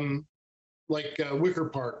Wicker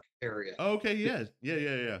Park area. Oh, okay, yeah.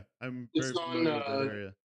 I'm very It's on, familiar with that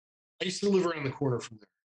area. I used to live around the corner from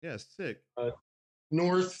there. Yeah, sick.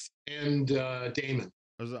 North and Damon.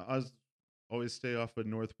 I was always stay off of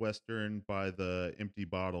Northwestern by the Empty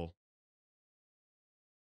Bottle.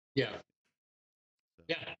 Yeah. So,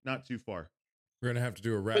 Yeah. not too far. We're gonna have to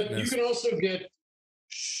do a rat But you nest. can also get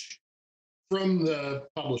from the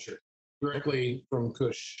publisher directly from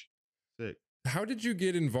Kush. Sick. How did you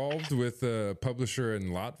get involved with a publisher in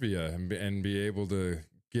Latvia and be able to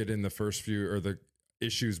get in the first few or the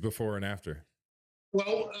issues before and after?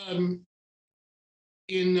 Well,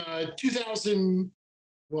 in 2000,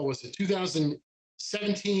 what was it,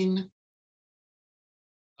 2017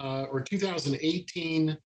 or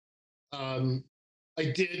 2018. Um, I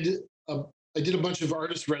did a I did a bunch of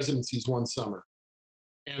artist residencies one summer,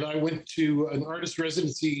 and I went to an artist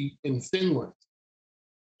residency in Finland,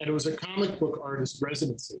 and it was a comic book artist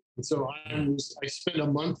residency. And so I spent a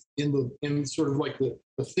month in sort of like the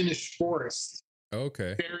Finnish forest,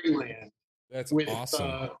 Okay. fairyland, That's with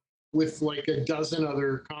awesome. with like a dozen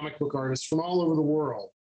other comic book artists from all over the world: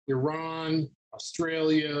 Iran,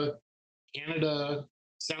 Australia, Canada,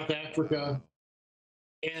 South Africa.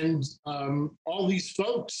 And all these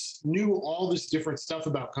folks knew all this different stuff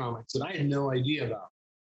about comics that I had no idea about.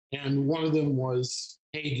 And one of them was,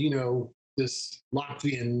 hey, do you know this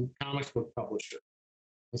Latvian comic book publisher?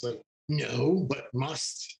 I was like, no, but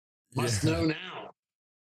must know now.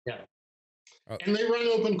 Yeah. And they run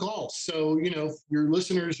open calls. So, you know, if your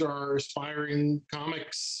listeners are aspiring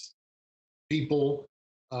comics people,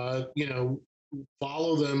 you know,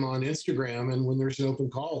 follow them on Instagram. And when there's an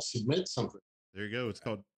open call, submit something. There you go. It's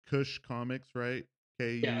called Kush Comics, right?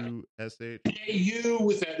 Kush. KU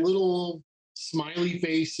with that little smiley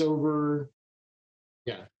face over.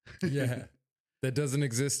 Yeah. Yeah. That doesn't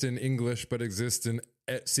exist in English, but exists in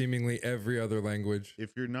seemingly every other language.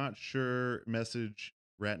 If you're not sure, message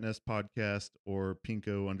Ratnest Podcast or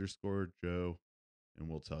Pinko_Joe, and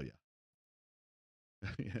we'll tell you.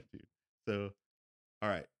 Yeah, dude. So, all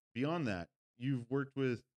right. Beyond that, you've worked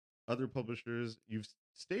with other publishers. You've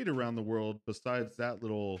stayed around the world besides that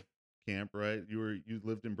little camp, right? You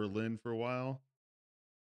lived in Berlin for a while.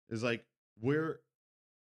 Is like where,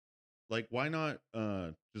 like, why not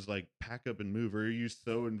just like pack up and move? Or are you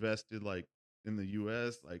so invested like in the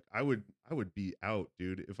US? Like I would be out,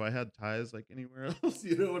 dude, if I had ties like anywhere else.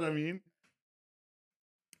 You know what I mean?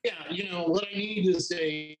 Yeah, you know what I need is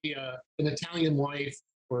an Italian wife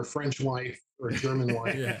or a French wife or a German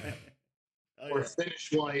wife. Yeah. Or a Finnish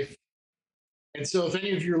wife. And so if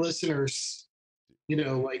any of your listeners, you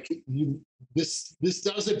know, like this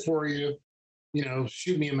does it for you, you know,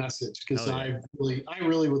 shoot me a message, because I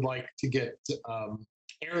really would like to get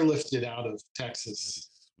airlifted out of Texas.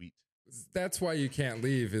 Sweet. That's why you can't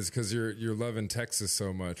leave, is because you're loving Texas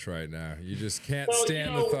so much right now. You just can't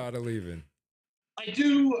stand the thought of leaving. I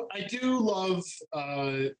do love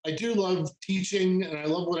teaching, and I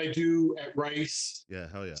love what I do at Rice. Yeah,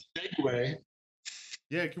 hell yeah. Segue.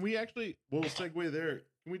 Yeah, can we actually? We'll segue there.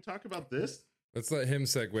 Can we talk about this? Let's let him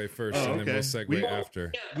segue first, and then we'll segue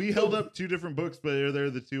after. Yeah, we held up two different books, but they're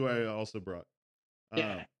the two I also brought.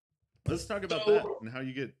 Yeah. Let's talk about that and how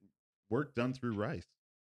you get work done through Rice.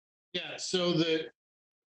 Yeah, so the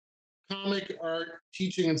Comic Art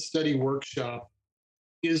Teaching and Study Workshop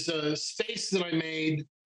is a space that I made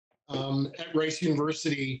at Rice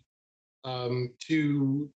University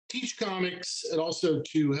to teach comics and also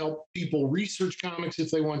to help people research comics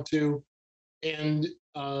if they want to. And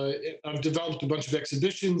I've developed a bunch of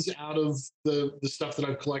exhibitions out of the stuff that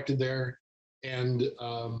I've collected there. And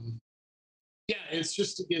yeah, it's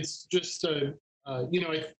just you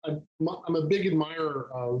know, I'm a big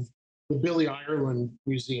admirer of the Billy Ireland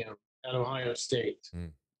Museum at Ohio State.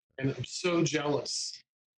 And I'm so jealous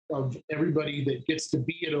of everybody that gets to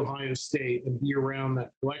be at Ohio State and be around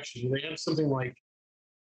that collection. They have something like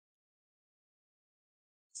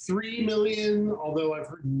 3 million, although I've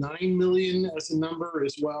heard 9 million as a number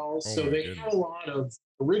as well. So they have a lot of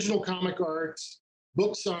original comic art,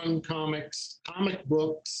 books on comics, comic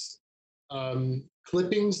books,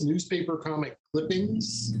 clippings, newspaper comic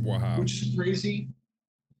clippings, which is crazy.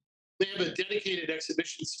 They have a dedicated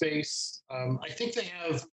exhibition space. I think they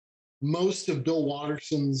have most of Bill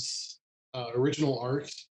Watterson's original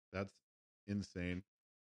art. That's insane.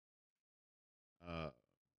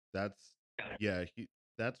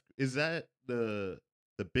 Is that the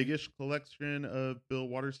biggest collection of Bill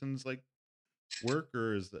Watterson's like work,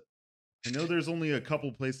 or is that? I know there's only a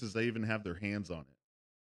couple places they even have their hands on it.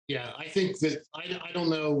 Yeah, I think that I don't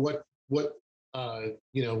know what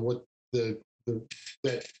you know what the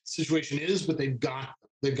that situation is, but they've got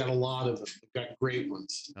a lot of them. They've got great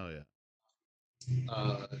ones. Oh yeah.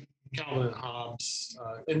 Calvin and Hobbes,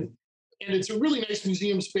 and it's a really nice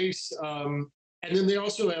museum space. And then they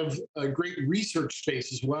also have a great research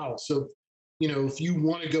space as well. So, you know, if you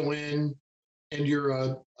want to go in and you're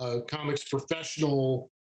a comics professional,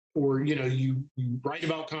 or, you know, you write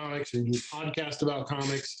about comics and you podcast about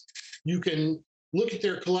comics, you can look at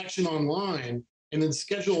their collection online and then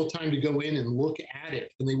schedule a time to go in and look at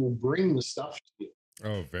it, and they will bring the stuff to you.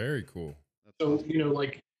 Oh, very cool. So, you know,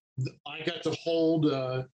 like I got to hold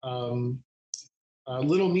Little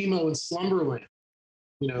Nemo in Slumberland,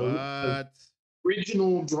 you know,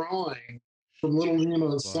 original drawing from Little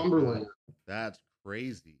Nemo and Fuck, Slumberland. that's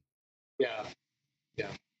crazy. Yeah,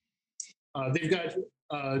 yeah. They've got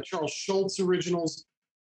Charles Schultz originals.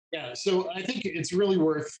 Yeah, so I think it's really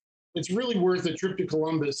worth a trip to I was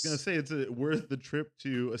Columbus. gonna say it's worth the trip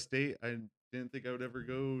to a state I didn't think I would ever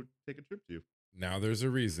go take a trip to. Now there's a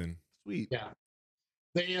reason. Sweet. Yeah.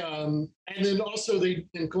 They and then also they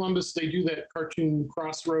in Columbus they do that cartoon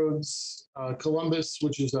Crossroads Columbus,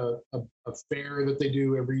 which is a fair that they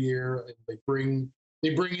do every year. And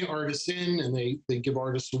they bring artists in and they give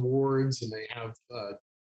artists awards and they have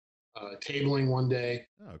tabling one day.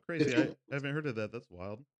 Oh, crazy! I haven't heard of that. That's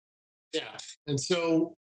wild. Yeah, and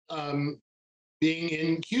so being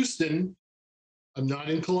in Houston, I'm not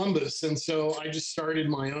in Columbus, and so I just started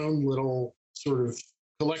my own little sort of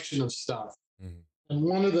collection of stuff. Mhm. And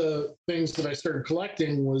one of the things that I started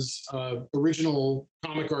collecting was original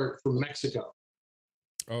comic art from Mexico.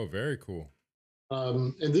 Oh, very cool.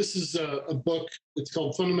 And this is a book. It's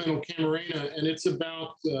called Fundamental Camarena, and it's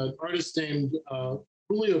about an artist named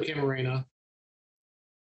Julio Camarena,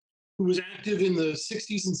 who was active in the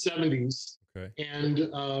 60s and 70s Okay. and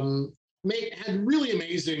had really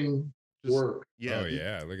amazing work. Yeah. Oh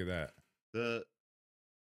yeah, look at that. The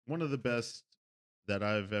one of the best that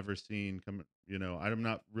I've ever seen come. You know, I'm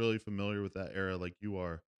not really familiar with that era like you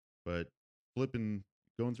are, but going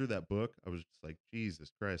through that book, I was just like, Jesus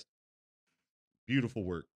Christ, beautiful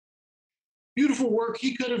work. Beautiful work.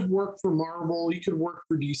 He could have worked for Marvel. He could work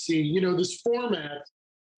for DC. You know, this format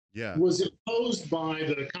Yeah. was imposed by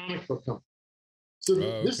the comic book company. So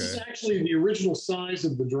this is actually the original size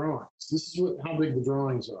of the drawings. This is how big the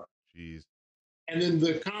drawings are. Jeez. And then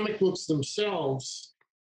the comic books themselves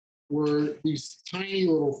were these tiny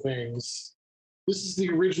little things. This is the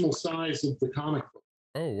original size of the comic book.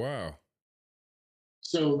 Oh wow.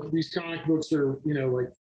 So these comic books are, you know,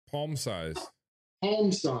 like Palm size.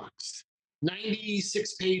 palm sized,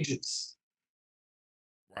 96 pages.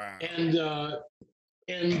 Wow.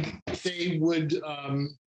 And they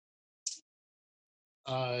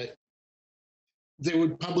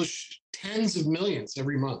would publish tens of millions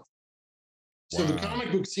every month. So the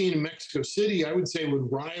comic book scene in Mexico City, I would say, would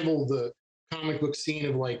rival the comic book scene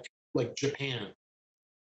of like Japan.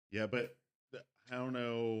 Yeah, but I don't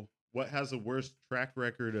know what has a worse track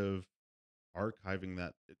record of archiving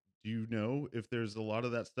that. Do you know if there's a lot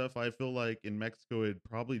of that stuff? I feel like in Mexico it'd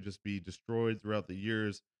probably just be destroyed throughout the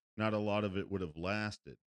years. Not a lot of it would have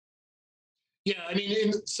lasted. Yeah, I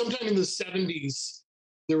mean, sometime in the 70s,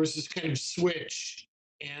 there was this kind of switch,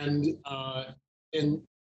 and I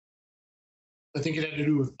think it had to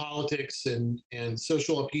do with politics and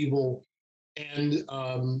social upheaval, and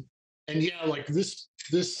yeah, like this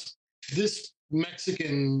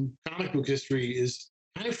Mexican comic book history is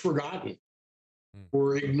kind of forgotten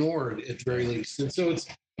or ignored at the very least. And so it's,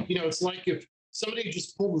 you know, it's like if somebody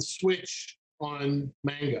just pulled the switch on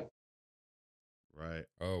manga. Right.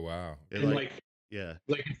 Oh wow. Yeah.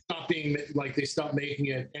 Like stop being like they stopped making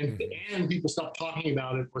it and people stopped talking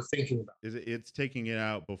about it or thinking about it. It's taking it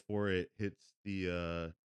out before it hits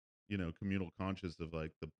the you know, communal conscious of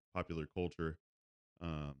like the popular culture.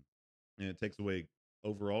 And it takes away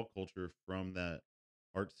overall culture from that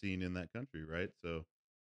art scene in that country, right? So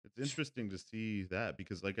it's interesting to see that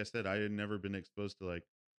because like I said, I had never been exposed to like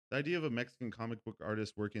the idea of a Mexican comic book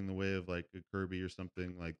artist working the way of like a Kirby or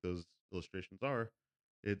something like those illustrations are.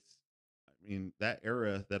 It's, I mean, that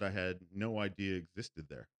era that I had no idea existed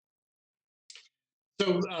there.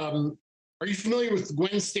 So, are you familiar with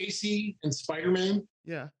Gwen Stacy and Spider-Man?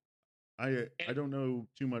 Yeah, I don't know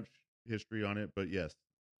too much history on it, but yes.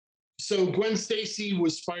 So Gwen Stacy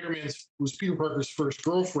was Peter Parker's first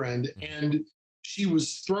girlfriend, and she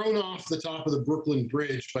was thrown off the top of the Brooklyn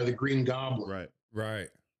Bridge by the Green Goblin. Right.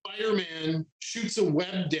 Spider-Man shoots a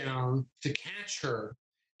web down to catch her,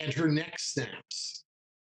 and her neck snaps.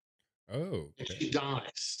 Oh. And she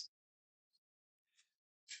dies.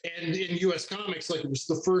 And in U.S. Comics, like it was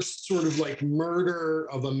the first sort of like murder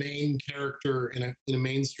of a main character in a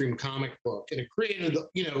mainstream comic book, and it created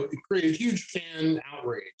huge fan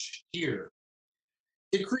outrage here.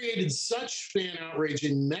 It created such fan outrage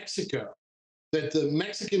in Mexico that the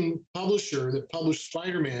Mexican publisher that published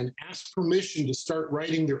Spider-Man asked permission to start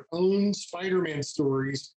writing their own Spider-Man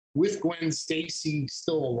stories with Gwen Stacy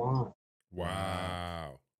still alive.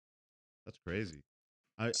 Wow. That's crazy.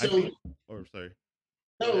 Sorry.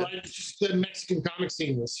 No, just the Mexican comic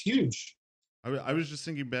scene was huge. I was just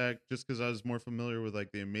thinking back just because I was more familiar with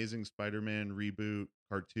like the Amazing Spider-Man reboot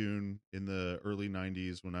cartoon in the early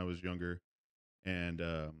 90s when I was younger. And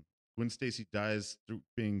Gwen Stacy dies through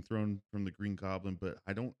being thrown from the Green Goblin, but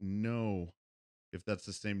I don't know if that's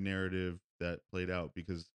the same narrative that played out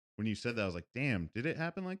because when you said that, I was like, damn, did it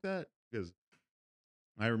happen like that? Because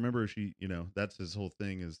I remember that's his whole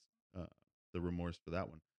thing is uh, the remorse for that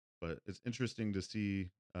one. But it's interesting to see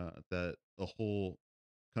that the whole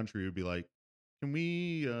country would be like, can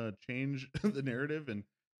we change the narrative and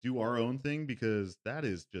do our own thing? Because that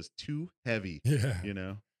is just too heavy,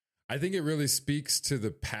 Yeah. I think it really speaks to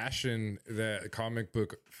the passion that comic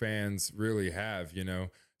book fans really have.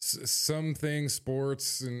 Some things,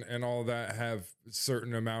 sports and all that, have a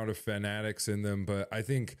certain amount of fanatics in them, but I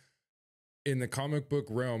think in the comic book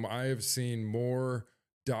realm, I have seen more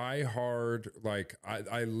die hard, like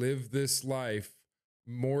I live this life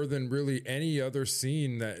more than really any other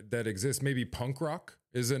scene that exists. Maybe punk rock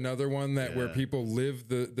is another one that where people live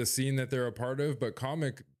the scene that they're a part of, but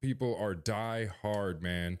comic people are die hard,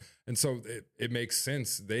 man. And so it makes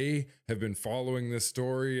sense. They have been following this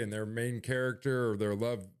story, and their main character or the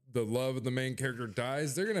love of the main character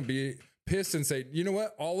dies. They're going to be pissed and say, you know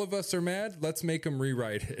what? All of us are mad. Let's make them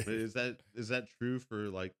rewrite it. But is that true for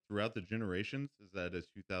like throughout the generations? Is that a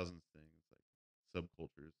 2000s thing? It's like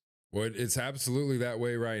subcultures. Well, it's absolutely that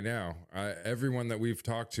way right now. Everyone that we've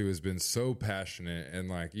talked to has been so passionate, and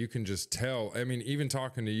like you can just tell. I mean, even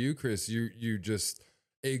talking to you, Chris, you just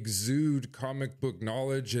exude comic book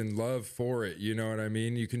knowledge and love for it. You know what I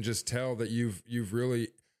mean? You can just tell that you've really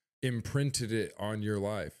imprinted it on your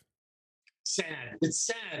life. Sad. It's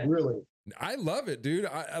sad, really. I love it, dude.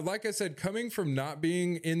 I like I said, coming from not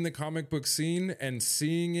being in the comic book scene and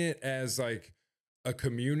seeing it as like a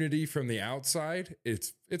community from the outside,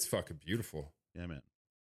 it's fucking beautiful. Yeah, man.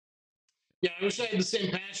 Yeah, I wish I had the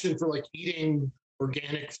same passion for like eating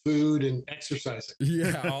organic food and exercising.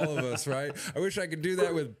 Yeah, all of us, right? I wish I could do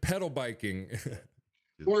that with pedal biking.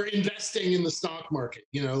 Or investing in the stock market.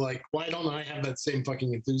 Like, why don't I have that same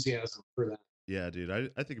fucking enthusiasm for that? Yeah, dude.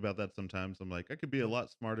 I think about that sometimes. I'm like, I could be a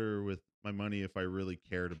lot smarter with my money if I really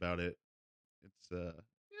cared about it. It's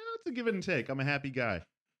it's a give and take. I'm a happy guy,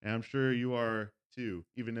 and I'm sure you are too,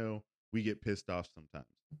 even though we get pissed off sometimes.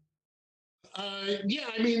 Yeah,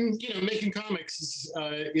 I mean, making comics is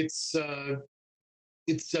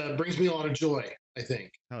it's brings me a lot of joy. I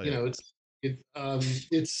think. Hell yeah.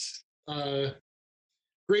 It's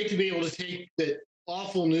great to be able to take that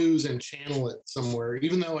awful news and channel it somewhere.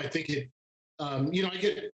 Even though I think it, I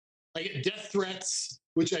get death threats,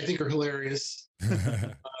 which I think are hilarious.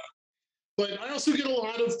 But I also get a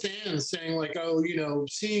lot of fans saying like, "Oh,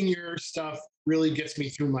 seeing your stuff really gets me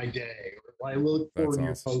through my day." Or I look forward to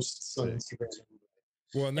your posts on Instagram.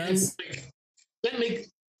 Well, and that makes.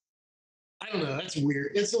 I don't know. That's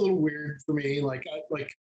weird. It's a little weird for me.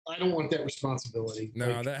 I don't want that responsibility.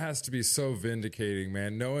 No, that has to be so vindicating,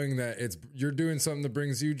 man. Knowing that you're doing something that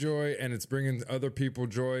brings you joy and it's bringing other people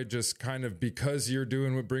joy, just kind of because you're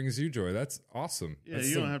doing what brings you joy. That's awesome. Yeah, that's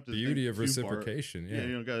you don't have to beauty of reciprocation. Yeah,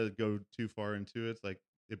 you don't got to go too far into it. It's like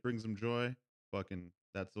it brings them joy. Fucking,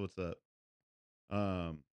 that's what's up.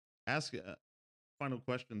 Ask final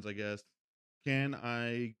questions, I guess. Can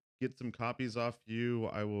I get some copies off you?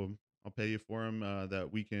 I'll pay you for them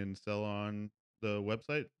that we can sell on the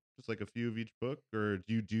website, just like a few of each book, or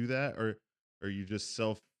do you do that, or are you just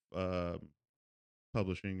self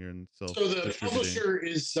publishing and self? So the publisher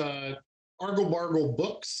is Argle Bargle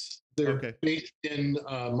Books. They're based in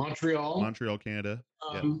Montreal, Canada.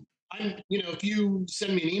 If you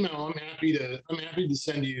send me an email, I'm happy to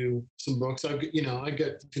send you some books. I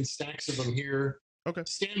got stacks of them here. Okay.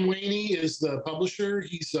 Stan Waney is the publisher.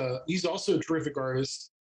 He's also a terrific artist.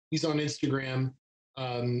 He's on Instagram.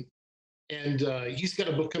 And he's got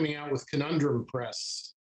a book coming out with Conundrum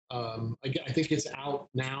Press. I think it's out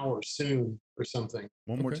now or soon or something.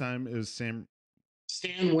 One more time is Stan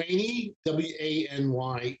Waney,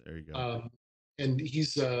 Wany. There you go. And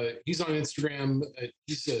he's on Instagram.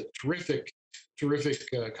 He's a terrific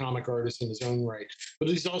comic artist in his own right. But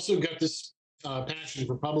he's also got this passion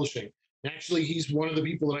for publishing. Actually, he's one of the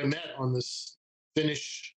people that I met on this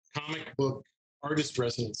Finnish comic book artist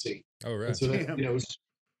residency. Oh, right. And so that,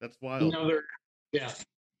 that's wild. Another, yeah.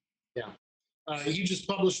 He just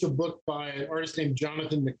published a book by an artist named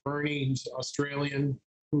Jonathan McBurney, who's Australian,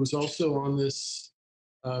 who was also on this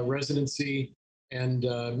residency. And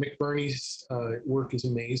McBurney's work is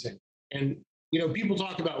amazing. And people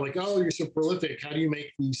talk about like, oh, you're so prolific. How do you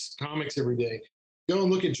make these comics every day? Go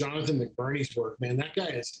and look at Jonathan McBurney's work, man. That guy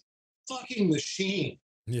is fucking machine.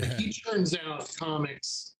 Yeah. Like, he turns out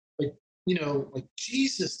comics like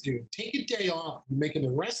Jesus, dude, take a day off. You're making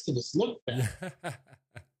the rest of us look bad.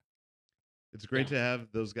 It's great to have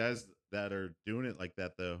those guys that are doing it like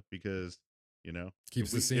that, though, because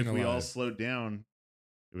keeps the scene alive. If we all slowed down,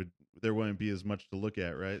 there wouldn't be as much to look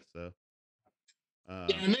at, right? So,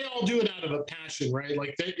 Yeah, and they all do it out of a passion, right?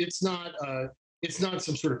 Like it's not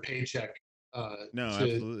some sort of paycheck. No, to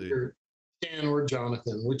absolutely. either Dan or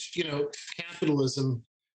Jonathan, which capitalism.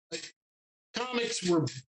 Like, comics were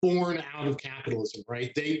born out of capitalism,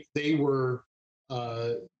 right? They were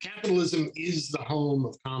capitalism is the home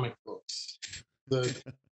of comic books. The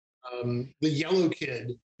Yellow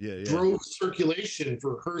Kid Yeah. drove circulation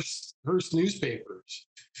for Hearst newspapers,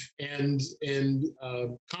 and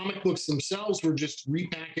comic books themselves were just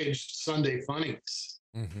repackaged Sunday funnies,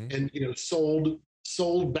 and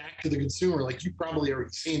sold back to the consumer. Like, you've probably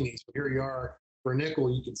already seen these, but here you are for a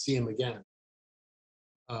nickel, you can see them again.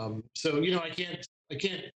 So I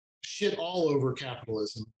can't shit all over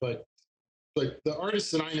capitalism, but the artists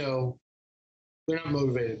that I know, they're not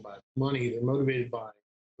motivated by money. They're motivated by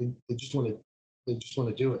they just want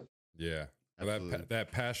to do it. Yeah. Well,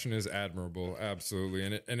 that passion is admirable,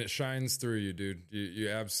 absolutely, and it shines through you, dude. You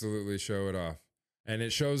absolutely show it off, and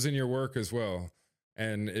it shows in your work as well.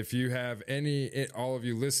 And if you have all of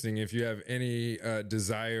you listening, if you have any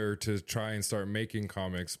desire to try and start making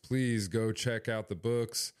comics, please go check out the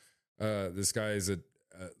books. This guy is a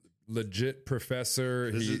legit professor.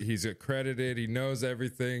 He's accredited. He knows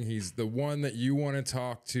everything. He's the one that you want to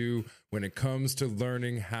talk to when it comes to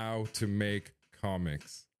learning how to make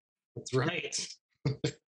comics. That's right.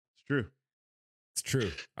 It's true. It's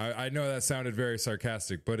true. I know that sounded very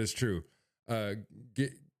sarcastic, but it's true.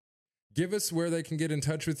 Give us where they can get in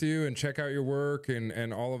touch with you and check out your work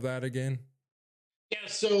and all of that again. Yeah,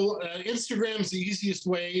 so Instagram's the easiest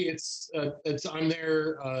way. It's I'm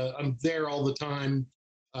there all the time,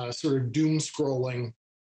 sort of doom scrolling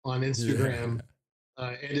on Instagram,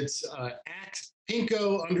 and it's at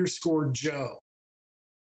Pinko_Joe.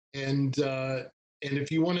 And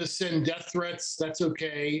if you want to send death threats, that's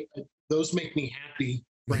okay. Those make me happy,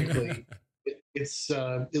 frankly. It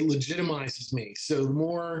legitimizes me. So the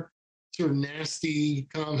more sort of nasty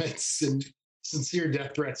comments and sincere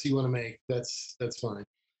death threats you want to make, that's fine.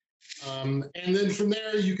 And then from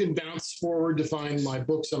there, you can bounce forward to find my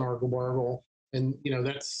books on Argle Bargle, and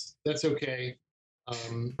that's okay.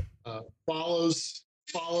 Follows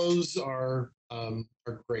are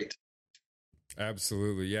great.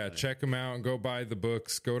 Absolutely. Yeah. Check them out and go buy the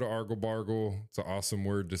books. Go to Argle Bargle. It's an awesome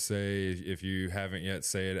word to say. If you haven't yet,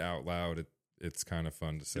 say it out loud. It's kind of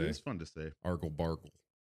fun to say. It's fun to say. Argle Bargle.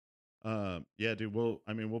 Yeah, dude. We'll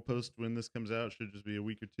post when this comes out. Should just be a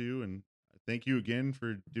week or two. And thank you again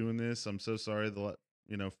for doing this. I'm so sorry the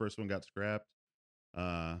first one got scrapped.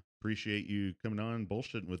 Appreciate you coming on and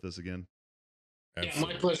bullshitting with us again. Absolutely.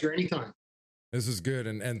 Yeah, my pleasure. Anytime. This was good,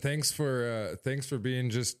 and thanks for being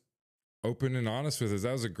just open and honest with us.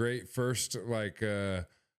 That was a great first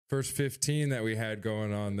 15 that we had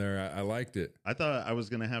going on there. I liked it. I thought I was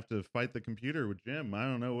going to have to fight the computer with Jim. I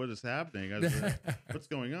don't know what is happening. What's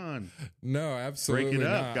going on? No, absolutely. Break it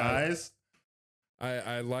up, guys.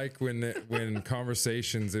 I like when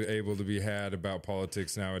conversations are able to be had about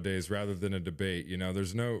politics nowadays rather than a debate.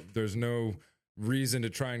 There's no reason to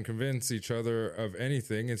try and convince each other of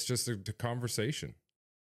anything. It's just a conversation.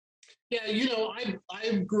 Yeah,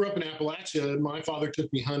 I grew up in Appalachia. My father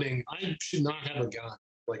took me hunting. I should not have a gun.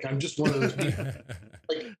 Like, I'm just one of those people.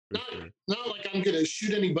 Like, not like I'm going to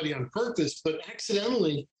shoot anybody on purpose, but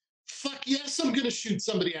accidentally. Fuck yes, I'm going to shoot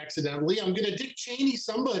somebody accidentally. I'm going to Dick Cheney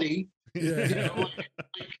somebody. Yeah.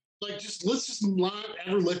 Just let's just not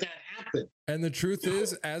ever let that happen. And the truth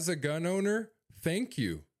is, as a gun owner, thank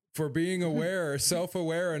you for being aware,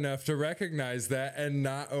 self-aware enough to recognize that and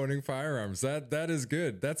not owning firearms. That is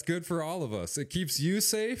good. That's good for all of us. It keeps you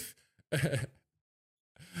safe.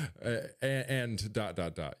 and ...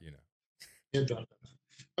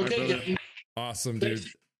 Okay. Yeah. Awesome, dude.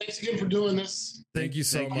 Thanks again for doing this. Thank you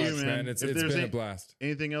so much, man. It's been a blast.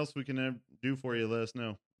 Anything else we can do for you, let us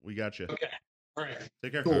know. We got you. Okay. All right.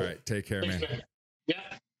 Take care. Cool. All right. Take care, Thanks, man. Yeah.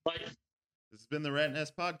 Bye. This has been the Rat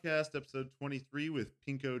Nest Podcast, episode 23 with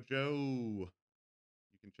Pinko Joe. You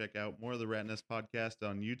can check out more of the Rat Nest Podcast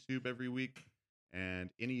on YouTube every week and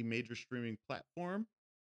any major streaming platform.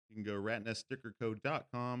 You can go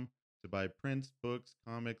ratneststickerco.com to buy prints, books,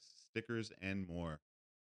 comics, stickers, and more.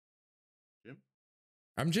 Jim?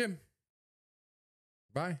 I'm Jim.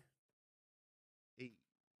 Bye.